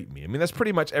escaped me. I mean, that's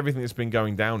pretty much everything that's been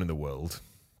going down in the world.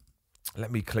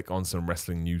 Let me click on some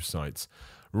wrestling news sites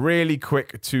really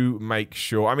quick to make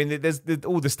sure. I mean, there's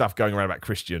all this stuff going around about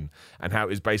Christian and how it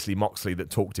was basically Moxley that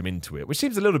talked him into it, which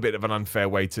seems a little bit of an unfair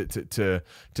way to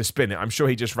spin it. I'm sure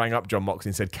he just rang up John Moxley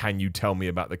and said, can you tell me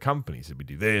about the company? He said, we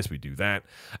do this, we do that.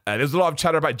 There's a lot of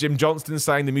chatter about Jim Johnston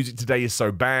saying the music today is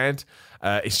so bad.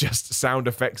 It's just sound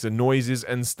effects and noises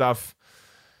and stuff.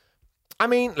 I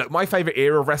mean, look, my favourite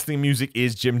era of wrestling music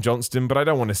is Jim Johnston, but I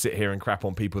don't want to sit here and crap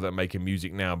on people that are making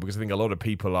music now because I think a lot of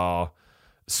people are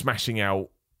smashing out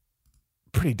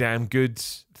pretty damn good.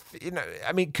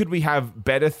 I mean, could we have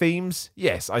better themes?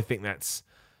 Yes, I think that's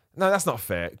not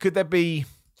fair. Could there be?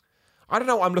 I don't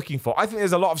know what I'm looking for. I think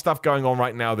there's a lot of stuff going on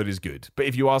right now that is good. But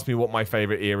if you ask me what my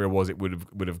favorite era was, it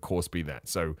would of course be that.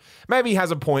 So maybe he has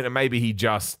a point, and maybe he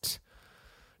just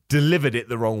delivered it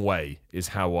the wrong way. Is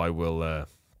how I will.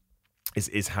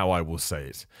 Is how I will say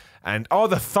it. And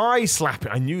the thigh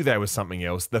slapping. I knew there was something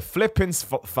else. The flipping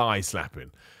thigh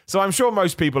slapping. So I'm sure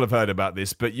most people have heard about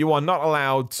this, but you are not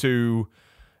allowed to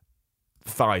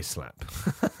thigh slap.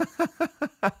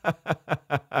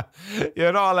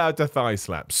 You're not allowed to thigh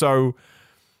slap. So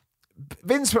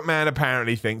Vince McMahon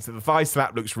apparently thinks that the thigh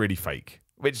slap looks really fake,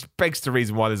 which begs the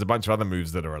reason why there's a bunch of other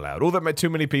moves that are allowed. All that too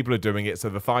many people are doing it, so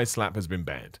the thigh slap has been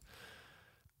banned.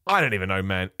 I don't even know,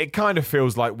 man. It kind of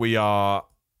feels like we are...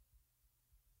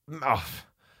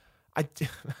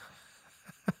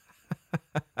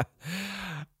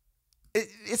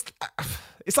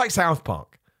 It's like South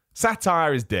Park.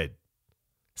 Satire is dead.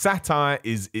 Satire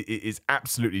is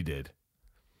absolutely dead.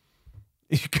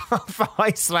 You can't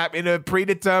thigh slap in a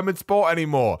predetermined sport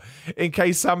anymore, in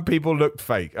case some people looked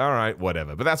fake. All right,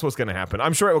 whatever. But that's what's going to happen.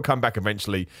 I'm sure it will come back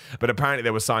eventually, but apparently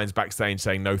there were signs backstage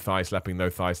saying no thigh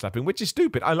slapping, which is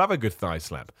stupid. I love a good thigh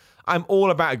slap. I'm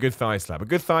all about a good thigh slap. A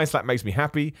good thigh slap makes me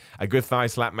happy. A good thigh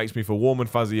slap makes me feel warm and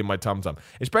fuzzy in my tum-tum,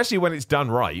 especially when it's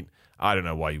done right. I don't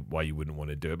know why you wouldn't want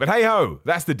to do it. But hey-ho,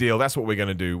 that's the deal. That's what we're going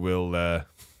to do. We'll... no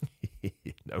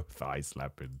thigh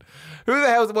slapping. Who the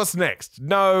hell... What's next?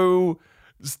 No...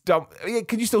 Stomp.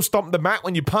 Can you still stomp the mat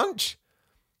when you punch?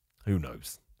 Who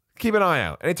knows? Keep an eye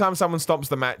out. Anytime someone stops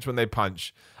the match when they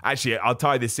punch, actually, I'll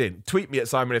tie this in. Tweet me at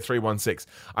Simon316.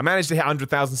 I managed to hit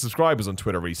 100,000 subscribers on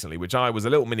Twitter recently, which was a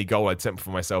little mini goal I'd set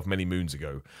for myself many moons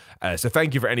ago. So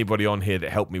thank you for anybody on here that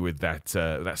helped me with that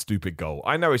stupid goal.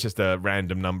 I know it's just a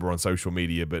random number on social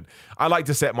media, but I like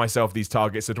to set myself these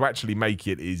targets, so to actually make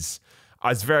it is... I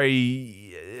was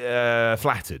very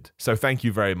flattered. So thank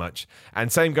you very much.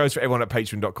 And same goes for everyone at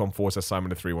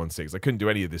patreon.com/Simon316. I couldn't do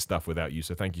any of this stuff without you.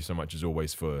 So thank you so much as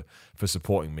always for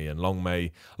supporting me. And long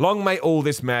may all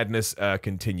this madness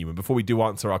continue. And before we do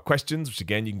answer our questions, which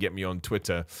again, you can get me on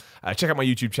Twitter, check out my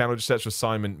YouTube channel. Just search for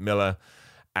Simon Miller.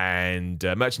 And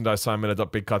merchandise,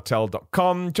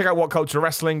 simonmiller.bigcartel.com. Check out What Culture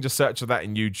Wrestling. Just search for that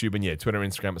in YouTube. And yeah, Twitter,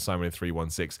 Instagram at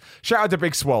Simon316. Shout out to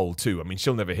Big Swole too. I mean,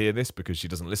 she'll never hear this because she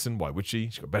doesn't listen. Why would she?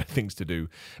 She's got better things to do.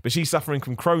 But she's suffering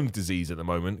from Crohn's disease at the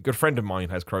moment. A good friend of mine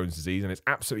has Crohn's disease, and it's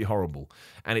absolutely horrible.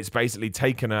 And it's basically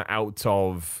taken her out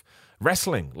of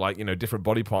wrestling. Like, you know, different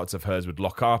body parts of hers would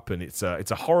lock up, and it's a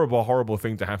horrible, horrible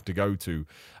thing to have to go to.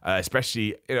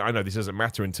 Especially, I know this doesn't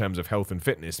matter in terms of health and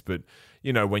fitness, but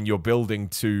you know, when you're building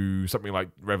to something like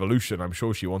Revolution, I'm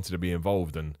sure she wanted to be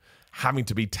involved, and having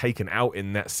to be taken out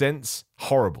in that sense,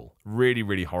 horrible, really,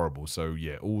 really horrible. So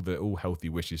yeah, all healthy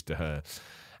wishes to her.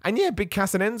 And yeah, Big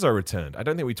Cass and Enzo returned. I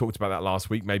don't think we talked about that last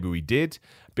week. Maybe we did.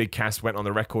 Big Cass went on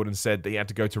the record and said that he had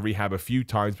to go to rehab a few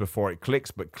times before it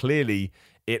clicks, but clearly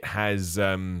it has,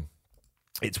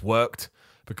 it's worked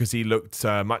because he looked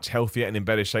much healthier and in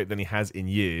better shape than he has in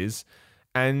years.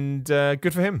 And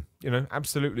good for him, you know,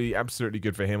 absolutely, absolutely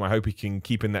good for him. I hope he can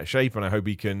keep in that shape, and I hope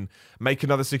he can make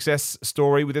another success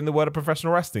story within the world of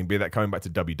professional wrestling, be that coming back to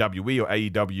WWE or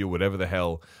AEW, whatever the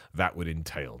hell that would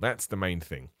entail. That's the main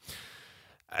thing.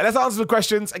 Let's answer the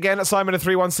questions. Again, at Simon at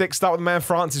 316. Start with the man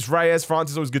Francis Reyes.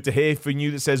 Francis, always good to hear from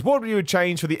you. That says, what would you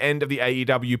change for the end of the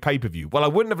AEW pay-per-view? Well, I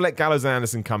wouldn't have let Gallows and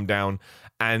Anderson come down,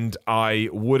 and I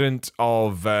wouldn't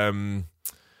have... well,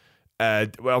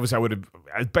 obviously, I would have,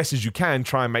 as best as you can,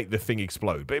 try and make the thing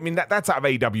explode. But I mean, that's out of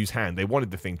AEW's hand. They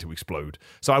wanted the thing to explode.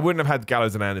 So I wouldn't have had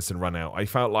Gallows and Anderson run out. I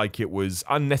felt like it was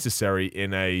unnecessary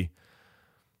in a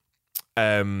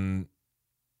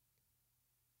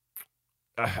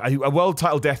world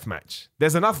title death match.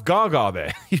 There's enough Gaga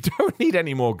there. You don't need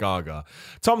any more Gaga.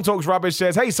 Tom Talks Rubbish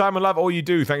says, hey, Simon, love all you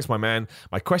do. Thanks, my man.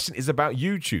 My question is about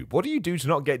YouTube. What do you do to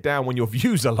not get down when your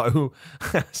views are low?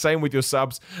 Same with your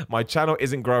subs. My channel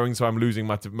isn't growing, so I'm losing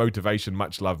my motivation.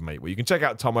 Much love, mate. Well, you can check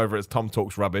out Tom over at Tom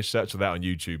Talks Rubbish. Search for that on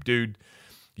YouTube. Dude,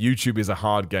 YouTube is a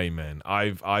hard game, man.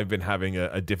 I've been having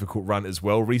a difficult run as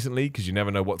well recently because you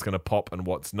never know what's going to pop and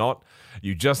what's not.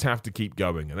 You just have to keep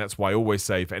going. And that's why I always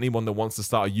say, for anyone that wants to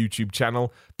start a YouTube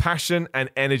channel, passion and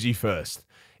energy first.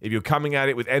 If you're coming at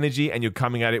it with energy and you're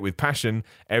coming at it with passion,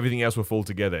 everything else will fall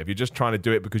together. If you're just trying to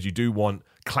do it because you do want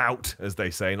clout, as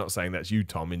they say, not saying that's you,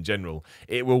 Tom, in general,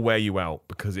 it will wear you out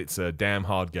because it's a damn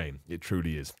hard game. It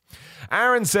truly is.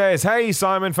 Aaron says, hey,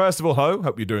 Simon, first of all,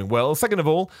 hope you're doing well. Second of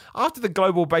all, after the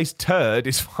global-based turd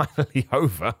is finally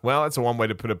over, well, that's a one way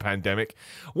to put a pandemic,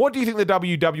 what do you think the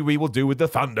WWE will do with the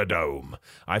Thunderdome?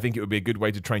 I think it would be a good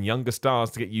way to train younger stars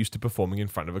to get used to performing in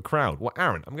front of a crowd. Well,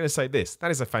 Aaron, I'm going to say this.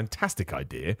 That is a fantastic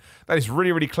idea. That is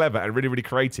really, really clever and really, really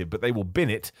creative, but they will bin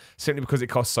it simply because it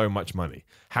costs so much money.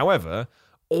 However,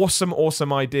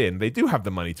 awesome idea, and they do have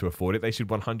the money to afford it. They should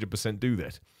 100% do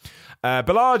that.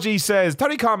 Balaji says,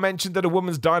 Tony Khan mentioned that a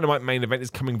women's Dynamite main event is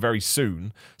coming very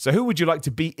soon. So who would you like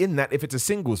to be in that if it's a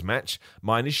singles match?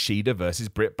 Mine is Shida versus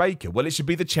Britt Baker. Well, it should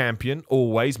be the champion,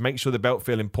 always. Make sure the belt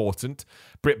feel important.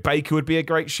 Britt Baker would be a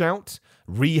great shout.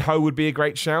 Riho would be a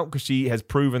great shout because she has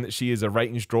proven that she is a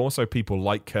ratings draw, so people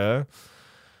like her.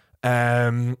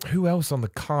 Who else on the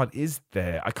card is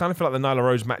there? I kind of feel like the Nyla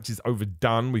Rose match is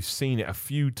overdone. We've seen it a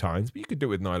few times, but you could do it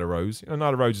with Nyla Rose. You know,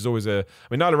 Nyla Rose is always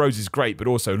Nyla Rose is great, but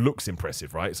also looks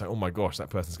impressive, right? It's like, oh my gosh,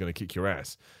 that person's going to kick your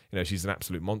ass. You know, she's an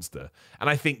absolute monster. And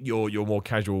I think your more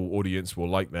casual audience will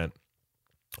like that.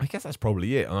 I guess that's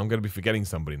probably it. And I'm going to be forgetting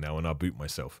somebody now, and I'll boot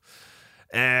myself.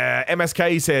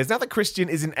 MSK says, now that Christian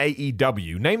is in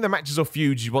AEW, name the matches or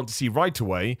feuds you want to see right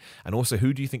away, and also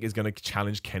who do you think is going to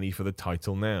challenge Kenny for the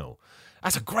title now?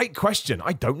 That's a great question.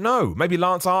 I don't know. Maybe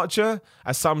Lance Archer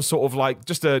as some sort of like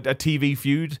just a TV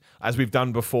feud as we've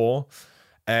done before.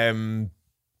 I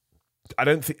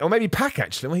don't think, or maybe Pac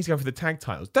actually. Well, he's going for the tag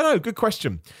titles. Don't know. Good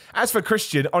question. As for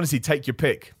Christian, honestly, take your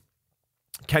pick.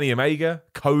 Kenny Omega,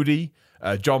 Cody,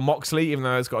 John Moxley, even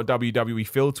though it's got a WWE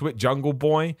feel to it, Jungle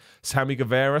Boy, Sammy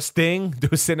Guevara, Sting, do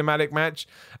a cinematic match,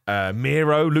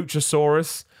 Miro,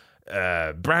 Luchasaurus,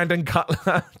 Brandon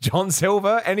Cutler, John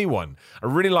Silver, anyone. I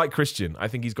really like Christian. I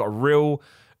think he's got a real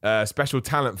special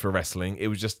talent for wrestling. It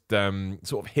was just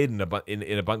sort of hidden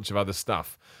in a bunch of other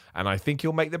stuff. And I think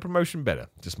he'll make the promotion better.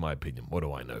 Just my opinion. What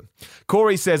do I know?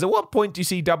 Corey says, at what point do you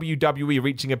see WWE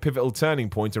reaching a pivotal turning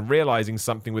point and realizing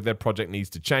something with their project needs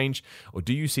to change? Or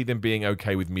do you see them being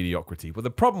okay with mediocrity? Well,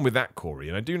 the problem with that, Corey,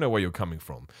 and I do know where you're coming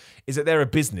from, is that they're a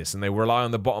business and they rely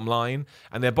on the bottom line.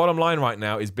 And their bottom line right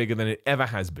now is bigger than it ever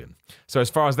has been. So as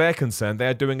far as they're concerned, they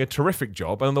are doing a terrific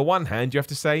job. And on the one hand, you have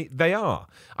to say they are.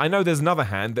 I know there's another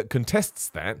hand that contests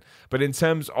that. But in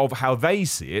terms of how they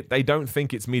see it, they don't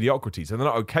think it's mediocrity. So they're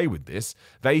not okay with this.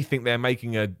 They think they're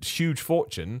making a huge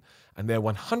fortune, and they're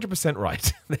 100%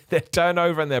 right. Their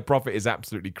turnover and their profit is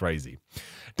absolutely crazy.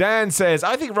 Dan says,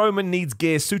 I think Roman needs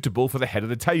gear suitable for the head of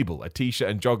the table. A t-shirt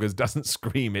and joggers doesn't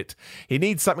scream it. He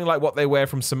needs something like what they wear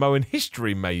from Samoan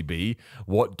history, maybe.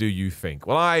 What do you think?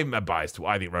 Well, I'm biased.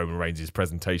 I think Roman Reigns'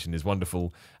 presentation is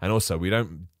wonderful. And also, we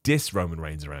don't diss Roman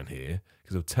Reigns around here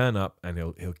because he'll turn up and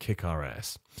he'll kick our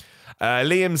ass.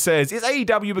 Liam says, is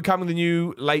AEW becoming the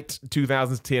new late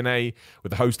 2000s TNA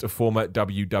with a host of former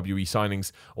WWE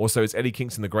signings? Also, is Eddie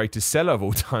Kingston the greatest seller of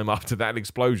all time after that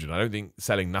explosion? I don't think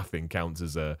selling nothing counts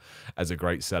as a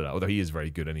great seller, although he is very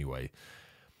good anyway.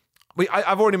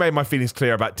 I've already made my feelings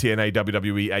clear about TNA,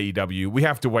 WWE, AEW. We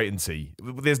have to wait and see.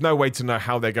 There's no way to know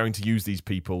how they're going to use these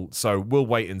people, so we'll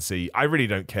wait and see. I really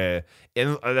don't care.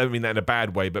 I don't mean that in a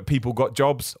bad way, but people got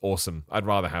jobs? Awesome. I'd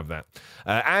rather have that.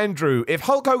 Andrew, if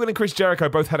Hulk Hogan and Chris Jericho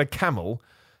both had a camel,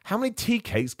 how many tea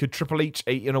cakes could Triple H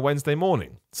eat on a Wednesday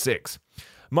morning? 6.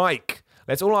 Mike,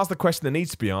 let's all ask the question that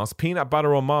needs to be asked. Peanut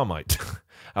butter or Marmite?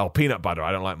 Oh, peanut butter.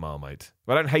 I don't like Marmite.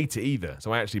 But I don't hate it either,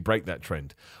 so I actually break that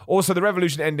trend. Also, the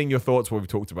Revolution ending, your thoughts? Well, we've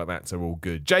talked about that, so we're all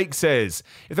good. Jake says,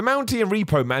 if the Mountie and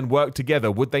Repo Man worked together,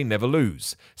 would they never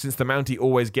lose? Since the Mountie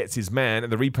always gets his man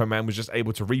and the Repo Man was just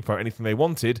able to repo anything they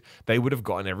wanted, they would have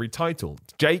gotten every title.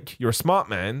 Jake, you're a smart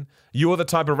man. You're the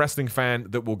type of wrestling fan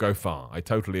that will go far. I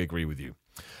totally agree with you.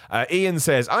 Ian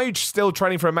says, are you still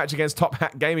training for a match against Top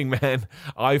Hat Gaming Man?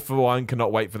 I, for one,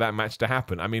 cannot wait for that match to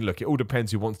happen. I mean, look, it all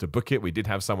dopens who wants to book it. We did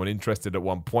have someone interested at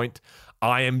one point.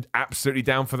 I am absolutely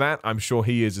down for that. I'm sure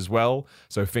he is as well.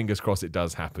 So fingers crossed it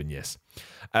does happen, yes.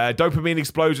 Dopamine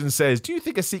Explosion says, do you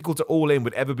think a sequel to All In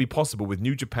would ever be possible with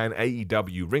New Japan,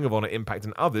 AEW, Ring of Honor, Impact,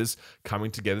 and others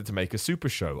coming together to make a super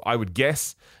show? I would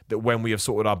guess that when we have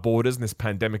sorted our borders and this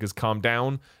pandemic has calmed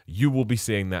down, you will be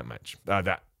seeing that match.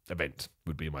 That event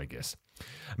would be my guess.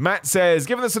 Matt says,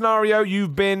 given the scenario,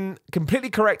 you've been completely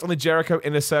correct on the Jericho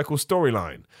Inner Circle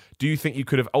storyline. Do you think you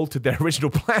could have altered their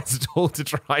original plans at all to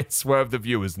try and swerve the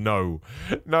viewers? No.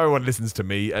 No one listens to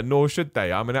me, and nor should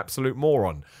they. I'm an absolute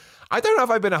moron. I don't know if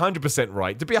I've been 100%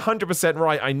 right. To be 100%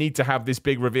 right, I need to have this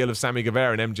big reveal of Sammy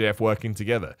Guevara and MJF working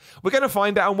together. We're going to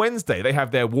find out on Wednesday. They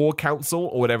have their War Council,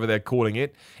 or whatever they're calling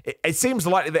it. It seems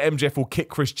likely that MJF will kick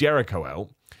Chris Jericho out.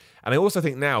 And I also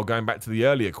think now, going back to the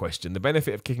earlier question, the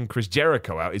benefit of kicking Chris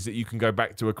Jericho out is that you can go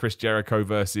back to a Chris Jericho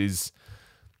versus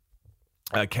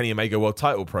Kenny Omega World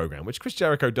Title program, which Chris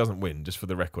Jericho doesn't win, just for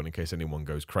the record, in case anyone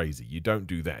goes crazy. You don't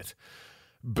do that.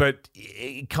 But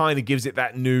it kind of gives it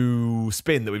that new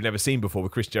spin that we've never seen before,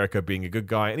 with Chris Jericho being a good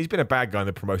guy. And he's been a bad guy in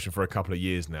the promotion for a couple of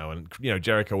years now. And, you know,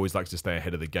 Jericho always likes to stay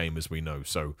ahead of the game, as we know.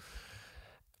 So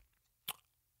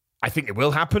I think it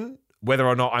will happen. Whether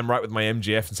or not I'm right with my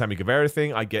MJF and Sammy Guevara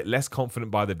thing, I get less confident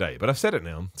by the day. But I've said it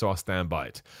now, so I'll stand by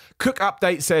it. Cook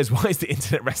Update says, why is the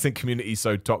internet wrestling community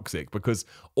so toxic? Because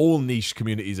all niche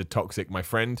communities are toxic, my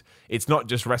friend. It's not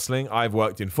just wrestling. I've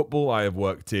worked in football. I have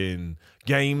worked in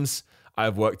games.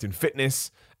 I've worked in fitness.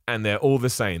 And they're all the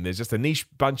same. There's just a niche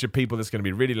bunch of people that's going to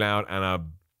be really loud and are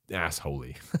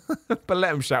assholey. But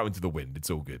let them shout into the wind.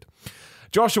 It's all good.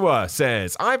 Joshua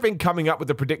says, I've been coming up with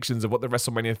the predictions of what the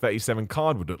WrestleMania 37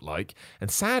 card would look like, and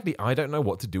sadly, I don't know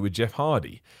what to do with Jeff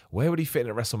Hardy. Where would he fit in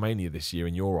at WrestleMania this year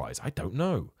in your eyes? I don't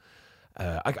know.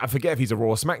 I forget if he's a Raw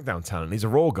or SmackDown talent. He's a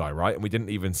Raw guy, right? And we didn't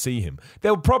even see him.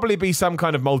 There'll probably be some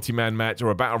kind of multi-man match or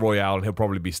a Battle Royale, and he'll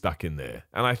probably be stuck in there.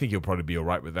 And I think he'll probably be all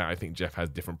right with that. I think Jeff has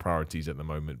different priorities at the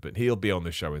moment, but he'll be on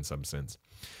the show in some sense.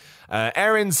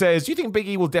 Aaron says, do you think Big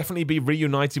E will definitely be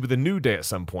reunited with the New Day at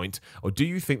some point, or do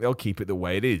you think they'll keep it the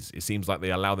way it is? It seems like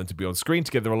they allow them to be on screen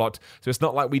together a lot, so it's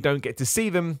not like we don't get to see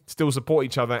them, still support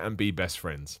each other, and be best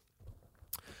friends.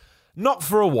 Not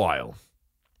for a while.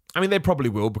 I mean, they probably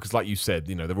will, because like you said,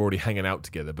 you know, they're already hanging out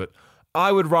together, but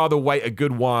I would rather wait a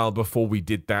good while before we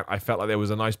did that. I felt like there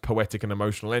was a nice poetic and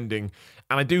emotional ending,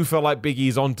 and I do feel like Big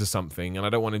E's onto something, and I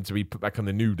don't want him to be put back on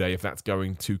the New Day if that's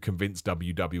going to convince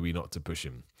WWE not to push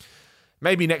him.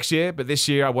 Maybe next year, but this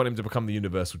year I want him to become the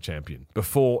Universal Champion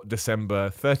before December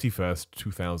 31st,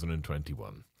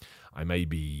 2021. I may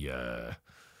be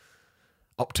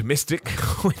optimistic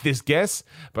with this guess,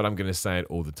 but I'm going to say it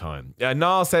all the time.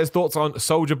 Niall says, thoughts on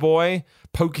Soulja Boy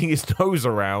poking his nose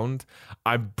around.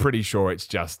 I'm pretty sure it's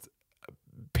just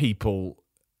people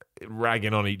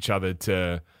ragging on each other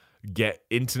to get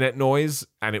internet noise,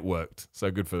 and it worked. So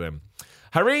good for them.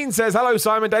 Hareen says, hello,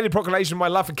 Simon. Daily proclamation, my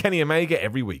love for Kenny Omega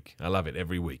every week. I love it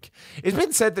every week. It's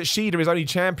been said that Shida is only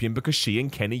champion because she and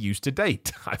Kenny used to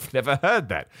date. I've never heard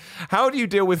that. How do you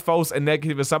deal with false and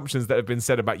negative assumptions that have been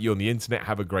said about you on the internet?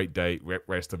 Have a great day.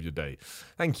 Rest of your day.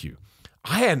 Thank you.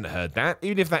 I hadn't heard that,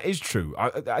 even if that is true.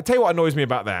 I tell you what annoys me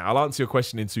about that. I'll answer your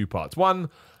question in two parts. One,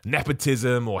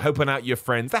 nepotism or helping out your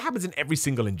friends. That happens in every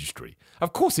single industry.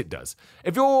 Of course it does.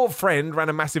 If your friend ran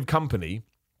a massive company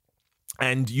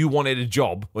and you wanted a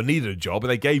job or needed a job and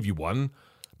they gave you one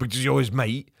because you're his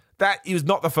mate, that is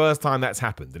not the first time that's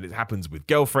happened. And it happens with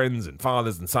girlfriends and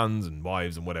fathers and sons and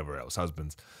wives and whatever else,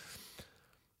 husbands.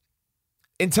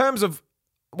 In terms of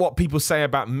what people say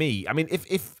about me, I mean,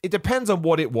 if it depends on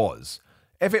what it was.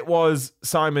 If it was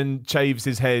Simon shaves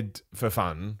his head for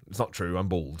fun, it's not true, I'm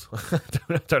bald.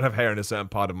 I don't have hair in a certain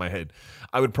part of my head.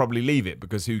 I would probably leave it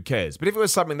because who cares? But if it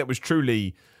was something that was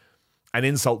truly an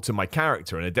insult to my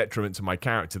character and a detriment to my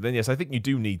character, then yes, I think you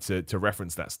do need to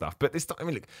reference that stuff. But this, I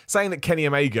mean, look, saying that Kenny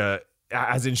Omega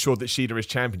has ensured that Shida is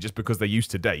champion just because they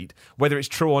used to date, whether it's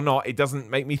true or not, it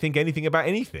doesn't make me think anything about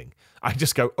anything. I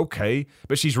just go, okay,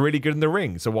 but she's really good in the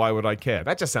ring, so why would I care?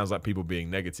 That just sounds like people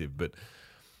being negative, but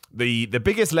the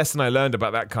biggest lesson I learned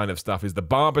about that kind of stuff is the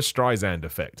Barbra Streisand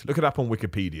effect. Look it up on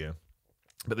Wikipedia.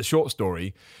 But the short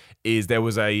story is there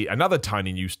was another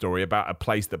tiny news story about a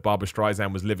place that Barbra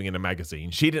Streisand was living in a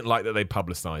magazine. She didn't like that they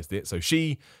publicized it, so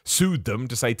she sued them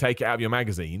to say, take it out of your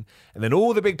magazine. And then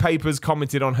all the big papers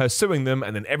commented on her suing them,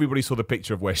 and then everybody saw the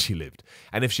picture of where she lived.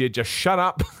 And if she had just shut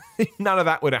up, none of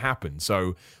that would have happened.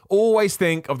 So always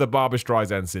think of the Barbra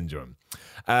Streisand syndrome.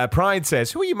 Pride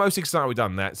says, who are you most excited we've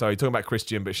done that? Sorry, talking about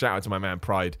Christian, but shout out to my man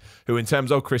Pride, who in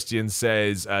terms of Christian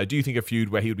says, do you think a feud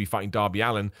where he would be fighting Darby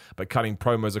Allin but cutting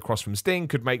promos across from Sting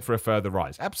could make for a further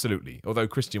rise? Absolutely. Although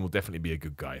Christian will definitely be a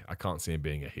good guy. I can't see him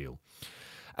being a heel.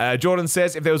 Jordan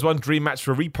says, if there was one dream match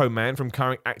for Repo Man from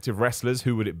current active wrestlers,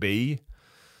 who would it be?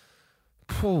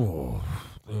 I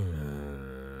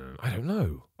don't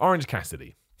know. Orange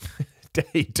Cassidy.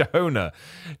 Daytona.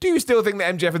 Do you still think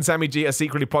that MJF and Sammy G are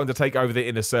secretly plotting to take over the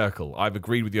Inner Circle? I've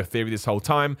agreed with your theory this whole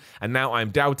time, and now I'm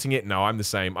doubting it. No, I'm the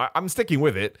same. I'm sticking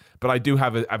with it, but I do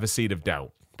have a seed of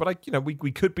doubt. But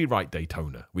we could be right,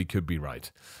 Daytona. We could be right.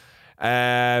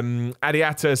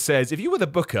 Adiata says, if you were the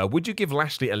booker, would you give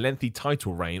Lashley a lengthy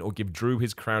title reign or give Drew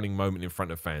his crowning moment in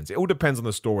front of fans? It all depends on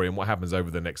the story and what happens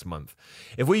over the next month.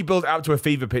 If we build out to a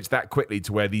fever pitch that quickly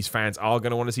to where these fans are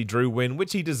going to want to see Drew win,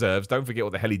 which he deserves, don't forget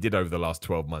what the hell he did over the last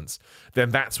 12 months,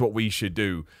 then that's what we should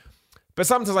do. But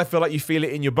sometimes I feel like you feel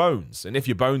it in your bones. And if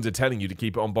your bones are telling you to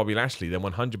keep it on Bobby Lashley, then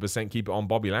 100% keep it on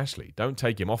Bobby Lashley. Don't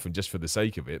take him off and just for the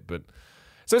sake of it. But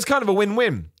so it's kind of a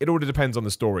win-win. It all depends on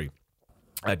the story.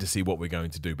 To see what we're going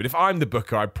to do. But if I'm the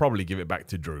booker, I'd probably give it back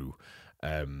to Drew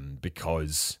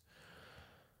because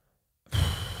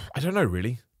I don't know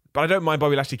really. But I don't mind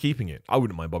Bobby Lashley keeping it. I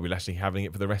wouldn't mind Bobby Lashley having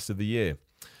it for the rest of the year.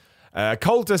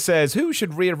 Coulter says, who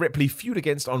should Rhea Ripley feud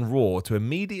against on Raw to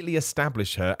immediately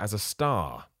establish her as a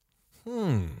star?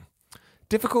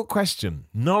 Difficult question.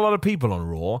 Not a lot of people on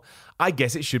Raw. I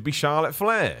guess it should be Charlotte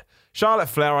Flair. Charlotte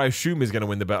Flair, I assume, is going to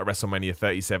win the belt at WrestleMania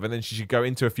 37, and she should go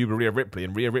into a feud with Rhea Ripley,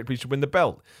 and Rhea Ripley should win the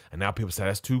belt. And now people say,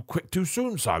 that's too quick, too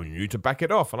soon, Simon. You need to back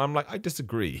it off. And I'm like, I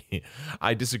disagree.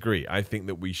 I think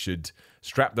that we should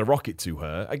strap the rocket to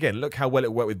her. Again, look how well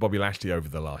it worked with Bobby Lashley over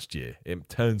the last year. It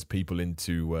turns people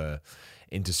into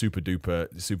super duper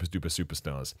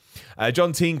superstars.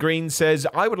 John Teen Green says,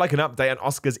 I would like an update on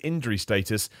Asuka's injury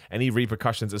status, any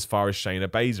repercussions as far as Shayna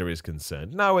Baszler is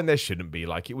concerned. No, and there shouldn't be.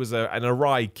 Like, it was an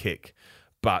awry kick,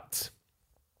 but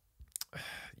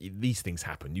these things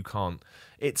happen. You can't,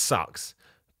 it sucks,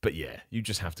 but yeah, you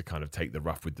just have to kind of take the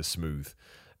rough with the smooth.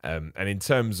 And in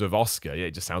terms of Asuka, yeah,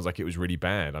 it just sounds like it was really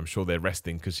bad. I'm sure they're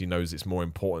resting because she knows it's more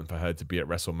important for her to be at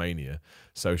WrestleMania,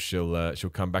 so she'll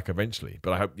come back eventually.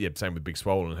 But I hope, yeah, same with Big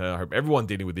Swole and her. I hope everyone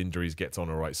dealing with injuries gets on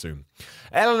all right soon.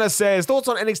 Eleanor says, thoughts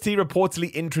on NXT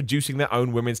reportedly introducing their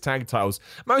own women's tag titles?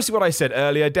 Mostly what I said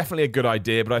earlier, definitely a good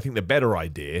idea, but I think the better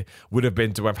idea would have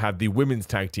been to have had the women's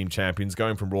tag team champions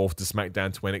going from Raw to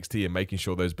SmackDown to NXT and making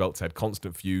sure those belts had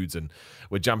constant feuds and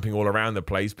were jumping all around the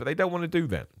place, but they don't want to do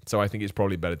that. So I think it's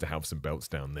probably better to have some belts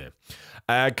down there.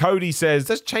 Cody says,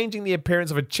 does changing the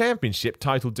appearance of a championship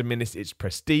title diminish its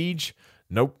prestige?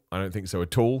 Nope, I don't think so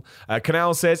at all.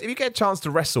 Canal says, if you get a chance to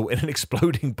wrestle in an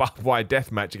exploding barbed wire death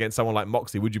match against someone like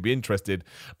Moxley, would you be interested?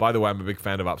 By the way, I'm a big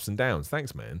fan of ups and downs.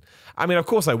 Thanks, man. I mean, of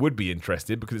course I would be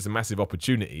interested because it's a massive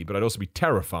opportunity, but I'd also be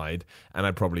terrified and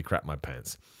I'd probably crap my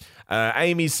pants.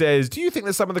 Amy says, do you think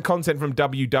that some of the content from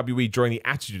WWE during the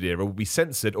Attitude Era will be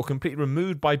censored or completely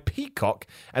removed by Peacock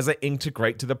as they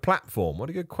integrate to the platform? What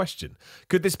a good question.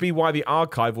 Could this be why the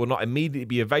archive will not immediately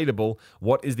be available?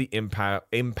 What is the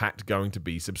impact going to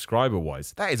be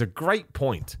subscriber-wise? That is a great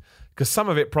point, because some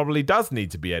of it probably does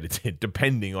need to be edited,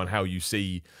 depending on how you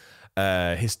see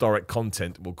historic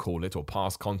content, we'll call it, or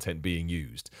past content being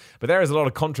used. But there is a lot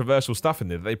of controversial stuff in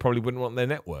there that they probably wouldn't want on their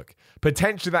network.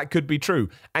 Potentially that could be true.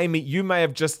 Amy, you may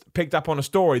have just picked up on a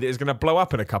story that is going to blow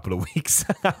up in a couple of weeks.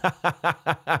 And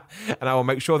I will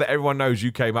make sure that everyone knows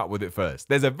you came up with it first.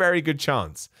 There's a very good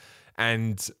chance.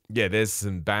 And yeah, there's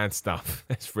some bad stuff.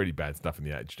 There's really bad stuff in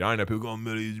the Attitude. I know people go,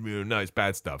 no, it's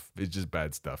bad stuff. It's just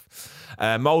bad stuff.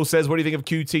 Mole says, what do you think of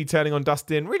QT turning on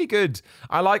Dustin? Really good.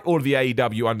 I like all of the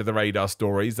AEW under the radar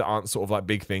stories that aren't sort of like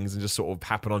big things and just sort of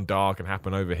happen on Dark and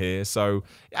happen over here. So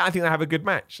yeah, I think they have a good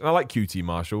match. And I like QT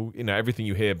Marshall. You know, everything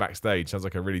you hear backstage sounds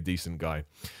like a really decent guy.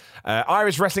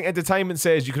 Irish Wrestling Entertainment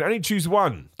says you can only choose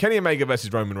one. Kenny Omega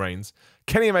versus Roman Reigns,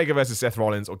 Kenny Omega versus Seth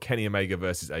Rollins, or Kenny Omega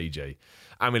versus AJ.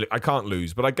 I mean, look, I can't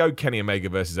lose, but I go Kenny Omega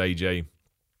versus AJ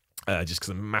just because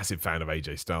I'm a massive fan of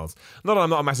AJ Styles. Not that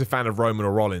I'm not a massive fan of Roman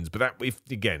or Rollins, but if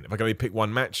I can only pick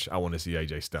one match, I want to see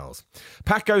AJ Styles.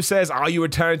 Paco says, are you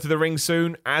returning to the ring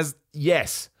soon?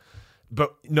 Yes.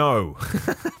 But no,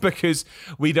 because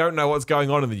we don't know what's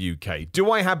going on in the UK. Do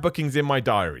I have bookings in my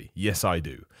diary? Yes, I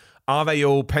do. Are they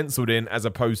all penciled in as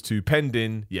opposed to penned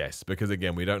in? Yes, because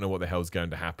again, we don't know what the hell's going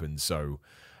to happen. So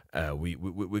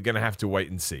we're going to have to wait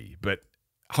and see. But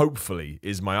hopefully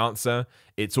is my answer.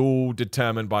 It's all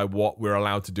determined by what we're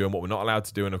allowed to do and what we're not allowed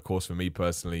to do. And of course, for me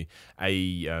personally,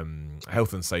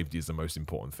 health and safety is the most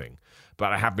important thing.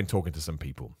 But I have been talking to some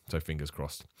people, so fingers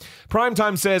crossed.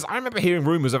 Primetime says, I remember hearing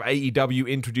rumors of AEW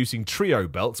introducing trio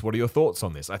belts. What are your thoughts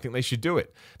on this? I think they should do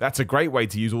it. That's a great way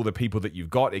to use all the people that you've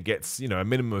got. It gets, a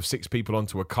minimum of 6 people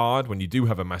onto a card when you do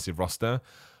have a massive roster.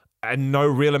 And no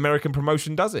real American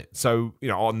promotion does it. So,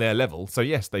 on their level. So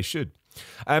yes, they should.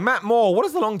 Matt Moore, what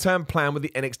is the long-term plan with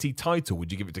the NXT title?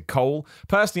 Would you give it to Cole?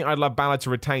 Personally, I'd love Balor to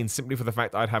retain simply for the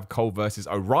fact I'd have Cole versus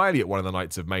O'Reilly at one of the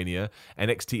nights of Mania.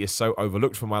 NXT is so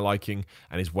overlooked for my liking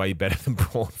and is way better than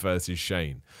Braun versus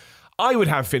Shane. I would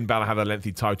have Finn Balor have a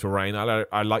lengthy title reign.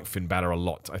 I like Finn Balor a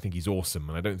lot. I think he's awesome,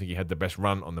 and I don't think he had the best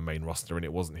run on the main roster, and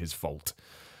it wasn't his fault.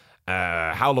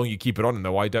 How long you keep it on,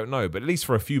 though, I don't know. But at least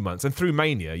for a few months. And through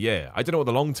Mania, yeah. I don't know what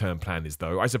the long-term plan is,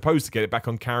 though. I suppose to get it back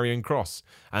on Karrion Kross,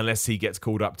 unless he gets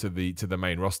called up to the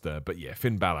main roster. But yeah,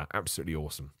 Finn Balor, absolutely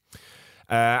awesome.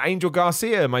 Angel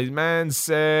Garcia, my man,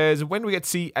 says, when do we get to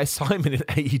see Simon in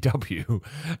AEW?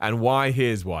 And why?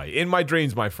 Here's why. In my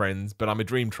dreams, my friends, but I'm a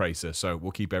dream tracer, so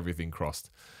we'll keep everything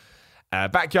crossed.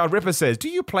 Backyard Ripper says, do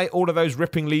you play all of those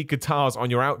ripping lead guitars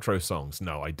on your outro songs?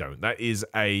 No, I don't. That is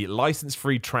a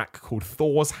license-free track called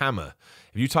Thor's Hammer.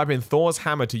 If you type in Thor's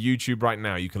Hammer to YouTube right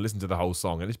now, you can listen to the whole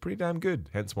song, and it's pretty damn good,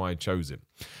 hence why I chose it.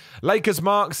 Lakers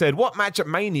Mark said, what match at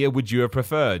Mania would you have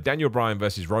preferred? Daniel Bryan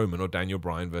versus Roman or Daniel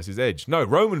Bryan versus Edge? No,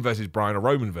 Roman versus Bryan or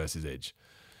Roman versus Edge.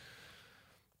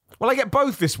 Well, I get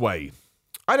both this way.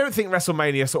 I don't think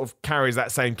WrestleMania sort of carries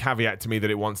that same caveat to me that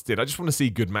it once did. I just want to see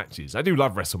good matches. I do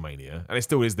love WrestleMania, and it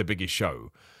still is the biggest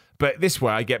show. But this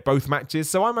way, I get both matches,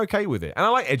 so I'm okay with it. And I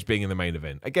like Edge being in the main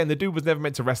event. Again, the dude was never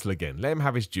meant to wrestle again. Let him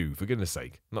have his due, for goodness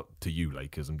sake. Not to you,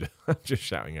 Lakers. I'm just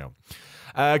shouting out.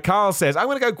 Carl says, I'm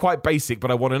going to go quite basic,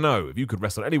 but I want to know, if you could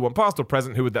wrestle anyone, past or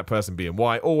present, who would that person be and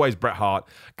why? Always Bret Hart.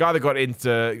 Guy that got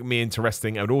me into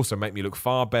wrestling and would also make me look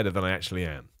far better than I actually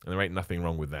am. And there ain't nothing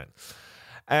wrong with that.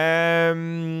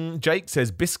 Jake says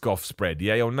Biscoff spread,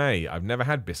 yay or nay? I've never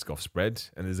had Biscoff spread,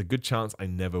 and there's a good chance I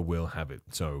never will have it.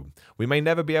 So we may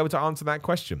never be able to answer that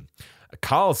question.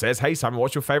 Carl says, hey Simon,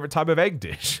 what's your favourite type of egg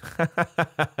dish?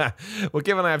 Well,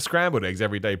 given I have scrambled eggs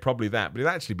every day, probably that, but it'd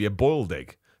actually be a boiled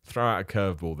egg. Throw out a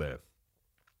curveball there.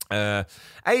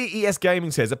 AES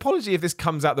Gaming says, apology if this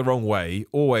comes out the wrong way.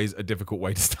 Always a difficult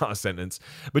way to start a sentence.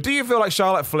 But do you feel like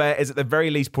Charlotte Flair is at the very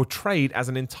least portrayed as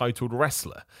an entitled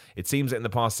wrestler? It seems that in the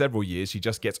past several years, she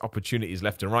just gets opportunities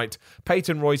left and right.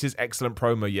 Peyton Royce's excellent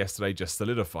promo yesterday just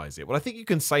solidifies it. Well, I think you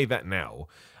can say that now.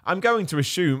 I'm going to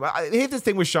assume, here's the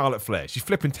thing with Charlotte Flair. She's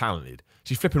flipping talented.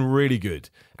 She's flipping really good.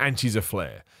 And she's a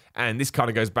Flair. And this kind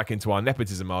of goes back into our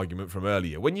nepotism argument from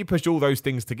earlier. When you push all those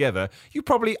things together, you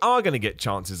probably are going to get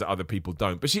chances that other people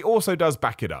don't. But she also does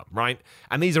back it up, right?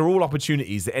 And these are all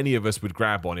opportunities that any of us would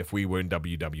grab on if we were in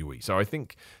WWE. So I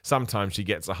think sometimes she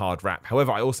gets a hard rap.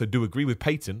 However, I also do agree with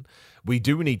Peyton. We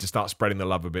do need to start spreading the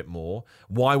love a bit more.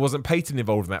 Why wasn't Peyton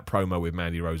involved in that promo with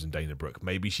Mandy Rose and Dana Brooke?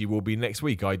 Maybe she will be next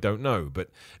week. I don't know. But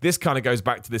this kind of goes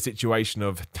back to the situation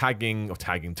of tying up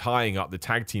the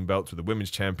tag team belts with the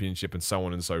women's championship and so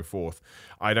on and so forth.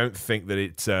 I don't think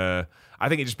that I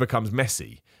think it just becomes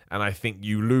messy. And I think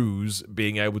you lose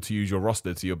being able to use your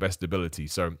roster to your best ability.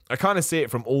 So I kind of see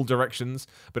it from all directions.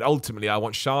 But ultimately, I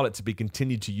want Charlotte to be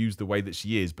continued to use the way that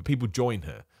she is. But people join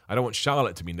her. I don't want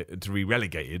Charlotte to be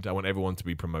relegated. I want everyone to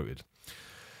be promoted.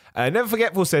 Never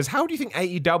Forgetful says, how do you think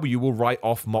AEW will write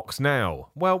off Mox now?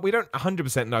 Well, we don't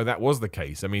 100% know that was the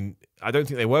case. I mean, I don't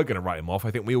think they were going to write him off.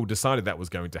 I think we all decided that was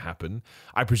going to happen.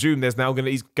 I presume he's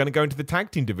going to go into the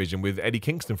tag team division with Eddie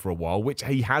Kingston for a while, which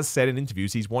he has said in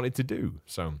interviews he's wanted to do.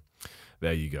 So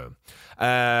there you go.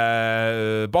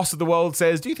 Boss of the World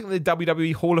says, do you think the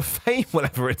WWE Hall of Fame will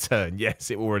ever return? Yes,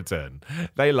 it will return.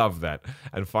 They love that.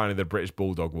 And finally, the British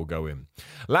Bulldog will go in.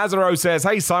 Lazaro says,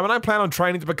 hey, Simon, I plan on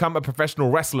training to become a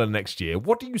professional wrestler next year.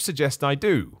 What do you suggest I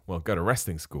do? Well, go to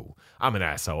wrestling school. I'm an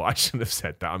asshole. I shouldn't have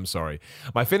said that. I'm sorry.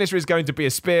 My finisher is going to be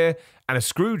a spear and a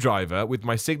screwdriver, with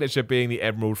my signature being the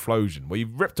Emerald Flosion. Well,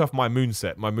 you've ripped off my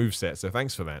moveset, so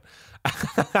thanks for that.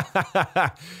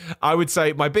 I would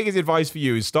say my biggest advice for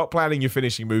you is stop planning your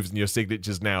finishing moves and your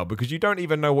signatures now, because you don't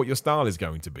even know what your style is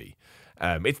going to be.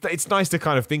 It's nice to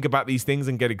kind of think about these things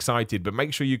and get excited, but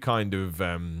make sure you kind of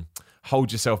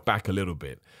hold yourself back a little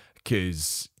bit,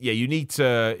 because you need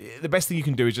to. The best thing you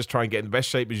can do is just try and get in the best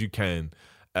shape as you can.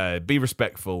 Be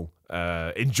respectful.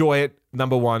 Enjoy it.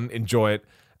 Number one, enjoy it.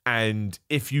 And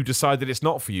if you decide that it's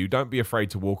not for you, don't be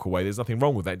afraid to walk away. There's nothing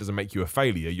wrong with that. It doesn't make you a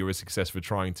failure. You're a success for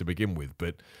trying to begin with.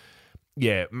 But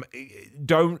yeah,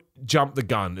 don't jump the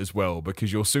gun as well,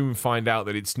 because you'll soon find out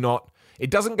that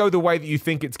it doesn't go the way that you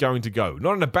think it's going to go.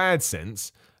 Not in a bad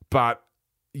sense, but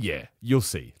yeah, you'll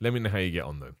see. Let me know how you get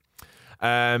on though.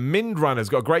 Mind Runner's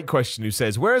got a great question who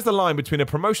says, where is the line between a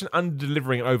promotion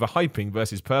under-delivering and overhyping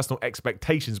versus personal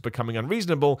expectations becoming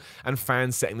unreasonable and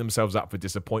fans setting themselves up for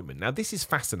disappointment? Now, this is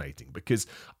fascinating, because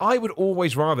I would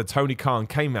always rather Tony Khan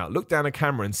came out, looked down a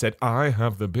camera and said, I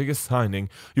have the biggest signing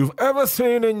you've ever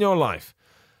seen in your life.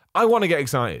 I want to get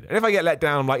excited. And if I get let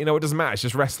down, I'm like, it doesn't matter. It's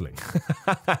just wrestling.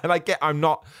 And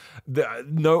not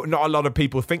a lot of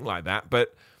people think like that,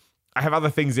 but I have other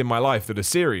things in my life that are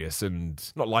serious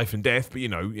and not life and death, but,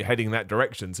 you're heading in that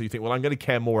direction. So you think, well, I'm going to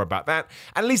care more about that.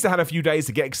 And at least I had a few days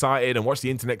to get excited and watch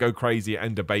the internet go crazy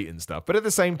and debate and stuff. But at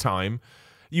the same time,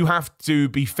 you have to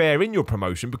be fair in your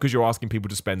promotion, because you're asking people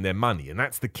to spend their money. And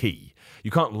that's the key.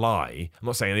 You can't lie. I'm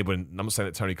not saying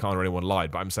that Tony Khan or anyone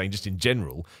lied, but I'm saying just in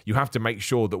general, you have to make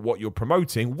sure that what you're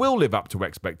promoting will live up to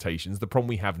expectations. The problem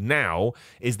we have now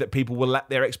is that people will let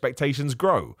their expectations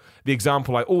grow. The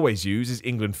example I always use is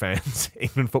England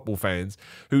football fans,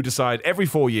 who decide every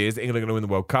 4 years that England are going to win the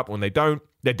World Cup. When they don't,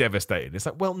 they're devastated. It's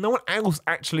like, well, no one else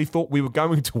actually thought we were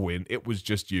going to win. It was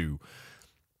just you.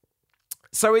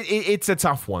 So it's a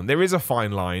tough one. There is a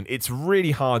fine line. It's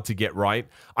really hard to get right.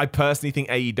 I personally think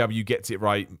AEW gets it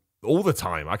right all the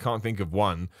time. I can't think of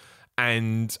one.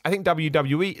 And I think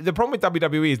WWE, the problem with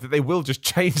WWE is that they will just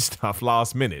change stuff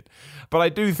last minute. But I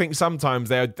do think sometimes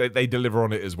they deliver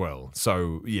on it as well.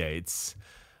 So yeah,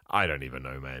 I don't even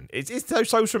know, man. It's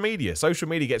social media. Social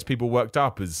media gets people worked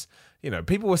up as,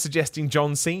 people were suggesting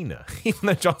John Cena, even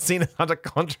though John Cena had a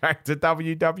contract to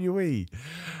WWE.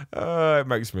 It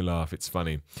makes me laugh. It's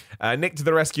funny. Nick to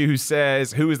the rescue, who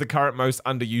says, who is the current most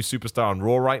underused superstar on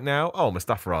Raw right now? Oh,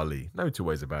 Mustafa Ali. No two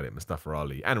ways about it. Mustafa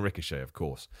Ali. And Ricochet, of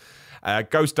course.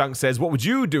 Ghost Dunk says, what would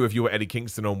you do if you were Eddie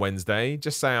Kingston on Wednesday?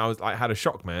 Just say I had a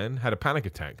shock, man. Had a panic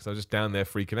attack. So I was just down there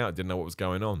freaking out. Didn't know what was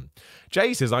going on.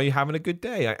 Jay says, are you having a good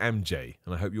day? I am Jay.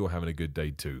 And I hope you're having a good day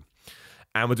too.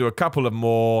 And we'll do a couple of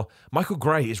more. Michael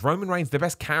Gray, is Roman Reigns the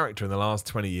best character in the last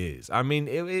 20 years? I mean,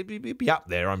 it'd be up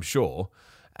there, I'm sure.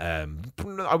 I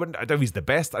don't know if he's the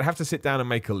best. I'd have to sit down and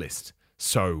make a list.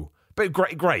 So, but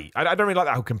great. I don't really like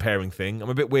that whole comparing thing. I'm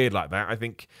a bit weird like that. I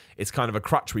think it's kind of a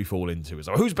crutch we fall into. It's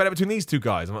like, who's better between these two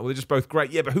guys? I'm like, well, they're just both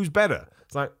great. Yeah, but who's better?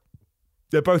 It's like,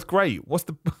 they're both great. What's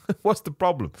the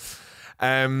problem?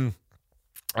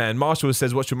 And Marshall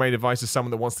says, what's your main advice to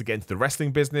someone that wants to get into the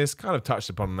wrestling business? Kind of touched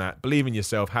upon that. Believe in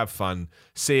yourself, have fun,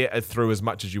 see it through as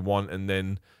much as you want, and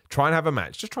then try and have a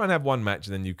match. Just try and have one match,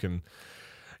 and then you can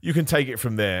take it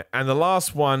from there. And the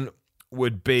last one,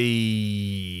 would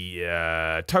be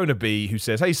Tona B, who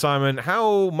says, "Hey Simon,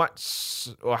 how much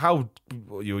or how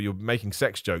you're making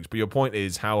sex jokes, but your point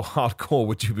is how hardcore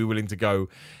would you be willing to go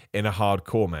in a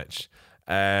hardcore match?"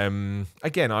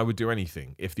 Again, I would do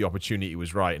anything if the opportunity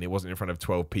was right and it wasn't in front of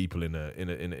 12 people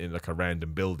in like a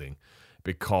random building,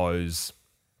 because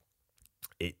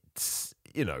it's,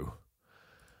 you know,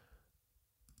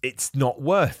 it's not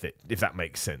worth it, if that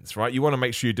makes sense, right? You want to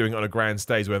make sure you're doing it on a grand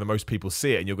stage where the most people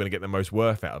see it and you're going to get the most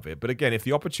worth out of it. But again, if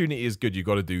the opportunity is good, you've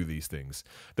got to do these things.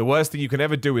 The worst thing you can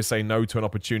ever do is say no to an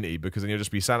opportunity, because then you'll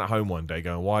just be sat at home one day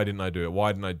going, why didn't I do it?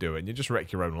 Why didn't I do it? And you just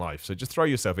wreck your own life. So just throw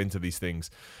yourself into these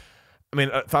things. I mean,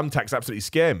 thumbtacks absolutely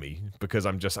scare me because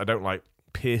I don't like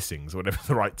piercings or whatever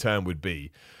the right term would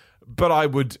be. But I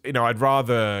would, I'd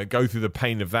rather go through the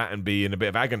pain of that and be in a bit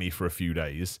of agony for a few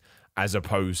days as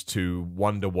opposed to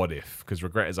wonder what if, because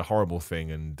regret is a horrible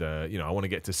thing. And, I want to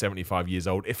get to 75 years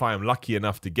old, if I am lucky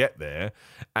enough to get there,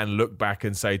 and look back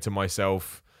and say to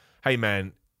myself, hey,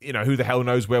 man, who the hell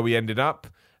knows where we ended up?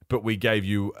 But we gave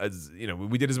you,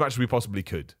 we did as much as we possibly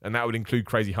could. And that would include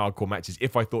crazy hardcore matches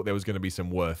if I thought there was going to be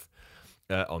some worth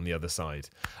on the other side.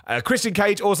 Christian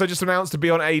Cage also just announced to be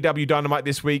on AEW Dynamite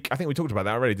this week. I think we talked about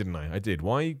that already, didn't I? I did.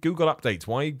 Why Google updates?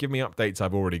 Why give me updates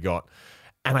I've already got?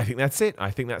 And I think that's it.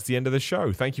 I think that's the end of the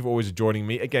show. Thank you for always joining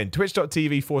me. Again,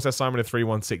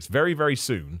 twitch.tv/Simon316. Very, very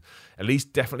soon, at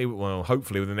least definitely, well,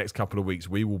 hopefully within the next couple of weeks,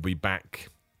 we will be back.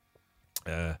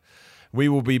 Live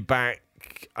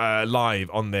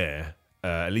on there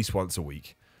at least once a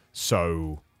week.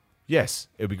 So, yes,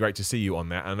 it would be great to see you on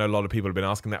that. I know a lot of people have been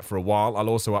asking that for a while. I'll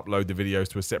also upload the videos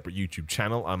to a separate YouTube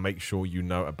channel. I'll make sure you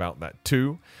know about that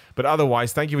too. But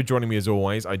otherwise, thank you for joining me as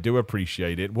always. I do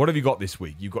appreciate it. What have you got this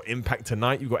week? You've got Impact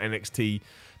tonight. You've got NXT,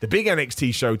 the big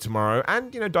NXT show tomorrow.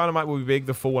 And, Dynamite will be big.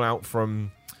 The fallout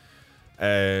from,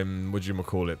 Revolution,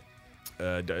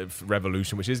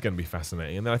 which is going to be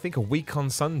fascinating. And then I think a week on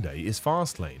Sunday is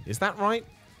Fastlane. Is that right?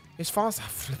 It's Fast.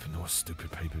 Flipping all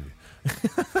stupid pay-per-view.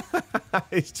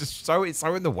 It's so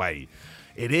in the way.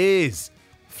 It is.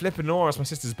 Flipping Nora, it's my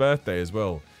sister's birthday as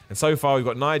well. And so far, we've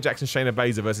got Nia Jackson, Shayna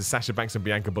Baszler versus Sasha Banks and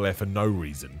Bianca Belair for no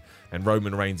reason. And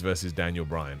Roman Reigns versus Daniel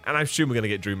Bryan. And I assume we're going to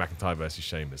get Drew McIntyre versus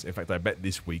Sheamus. In fact, I bet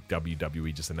this week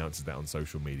WWE just announces that on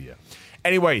social media.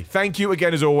 Anyway, thank you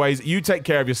again as always. You take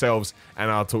care of yourselves,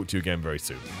 and I'll talk to you again very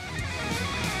soon.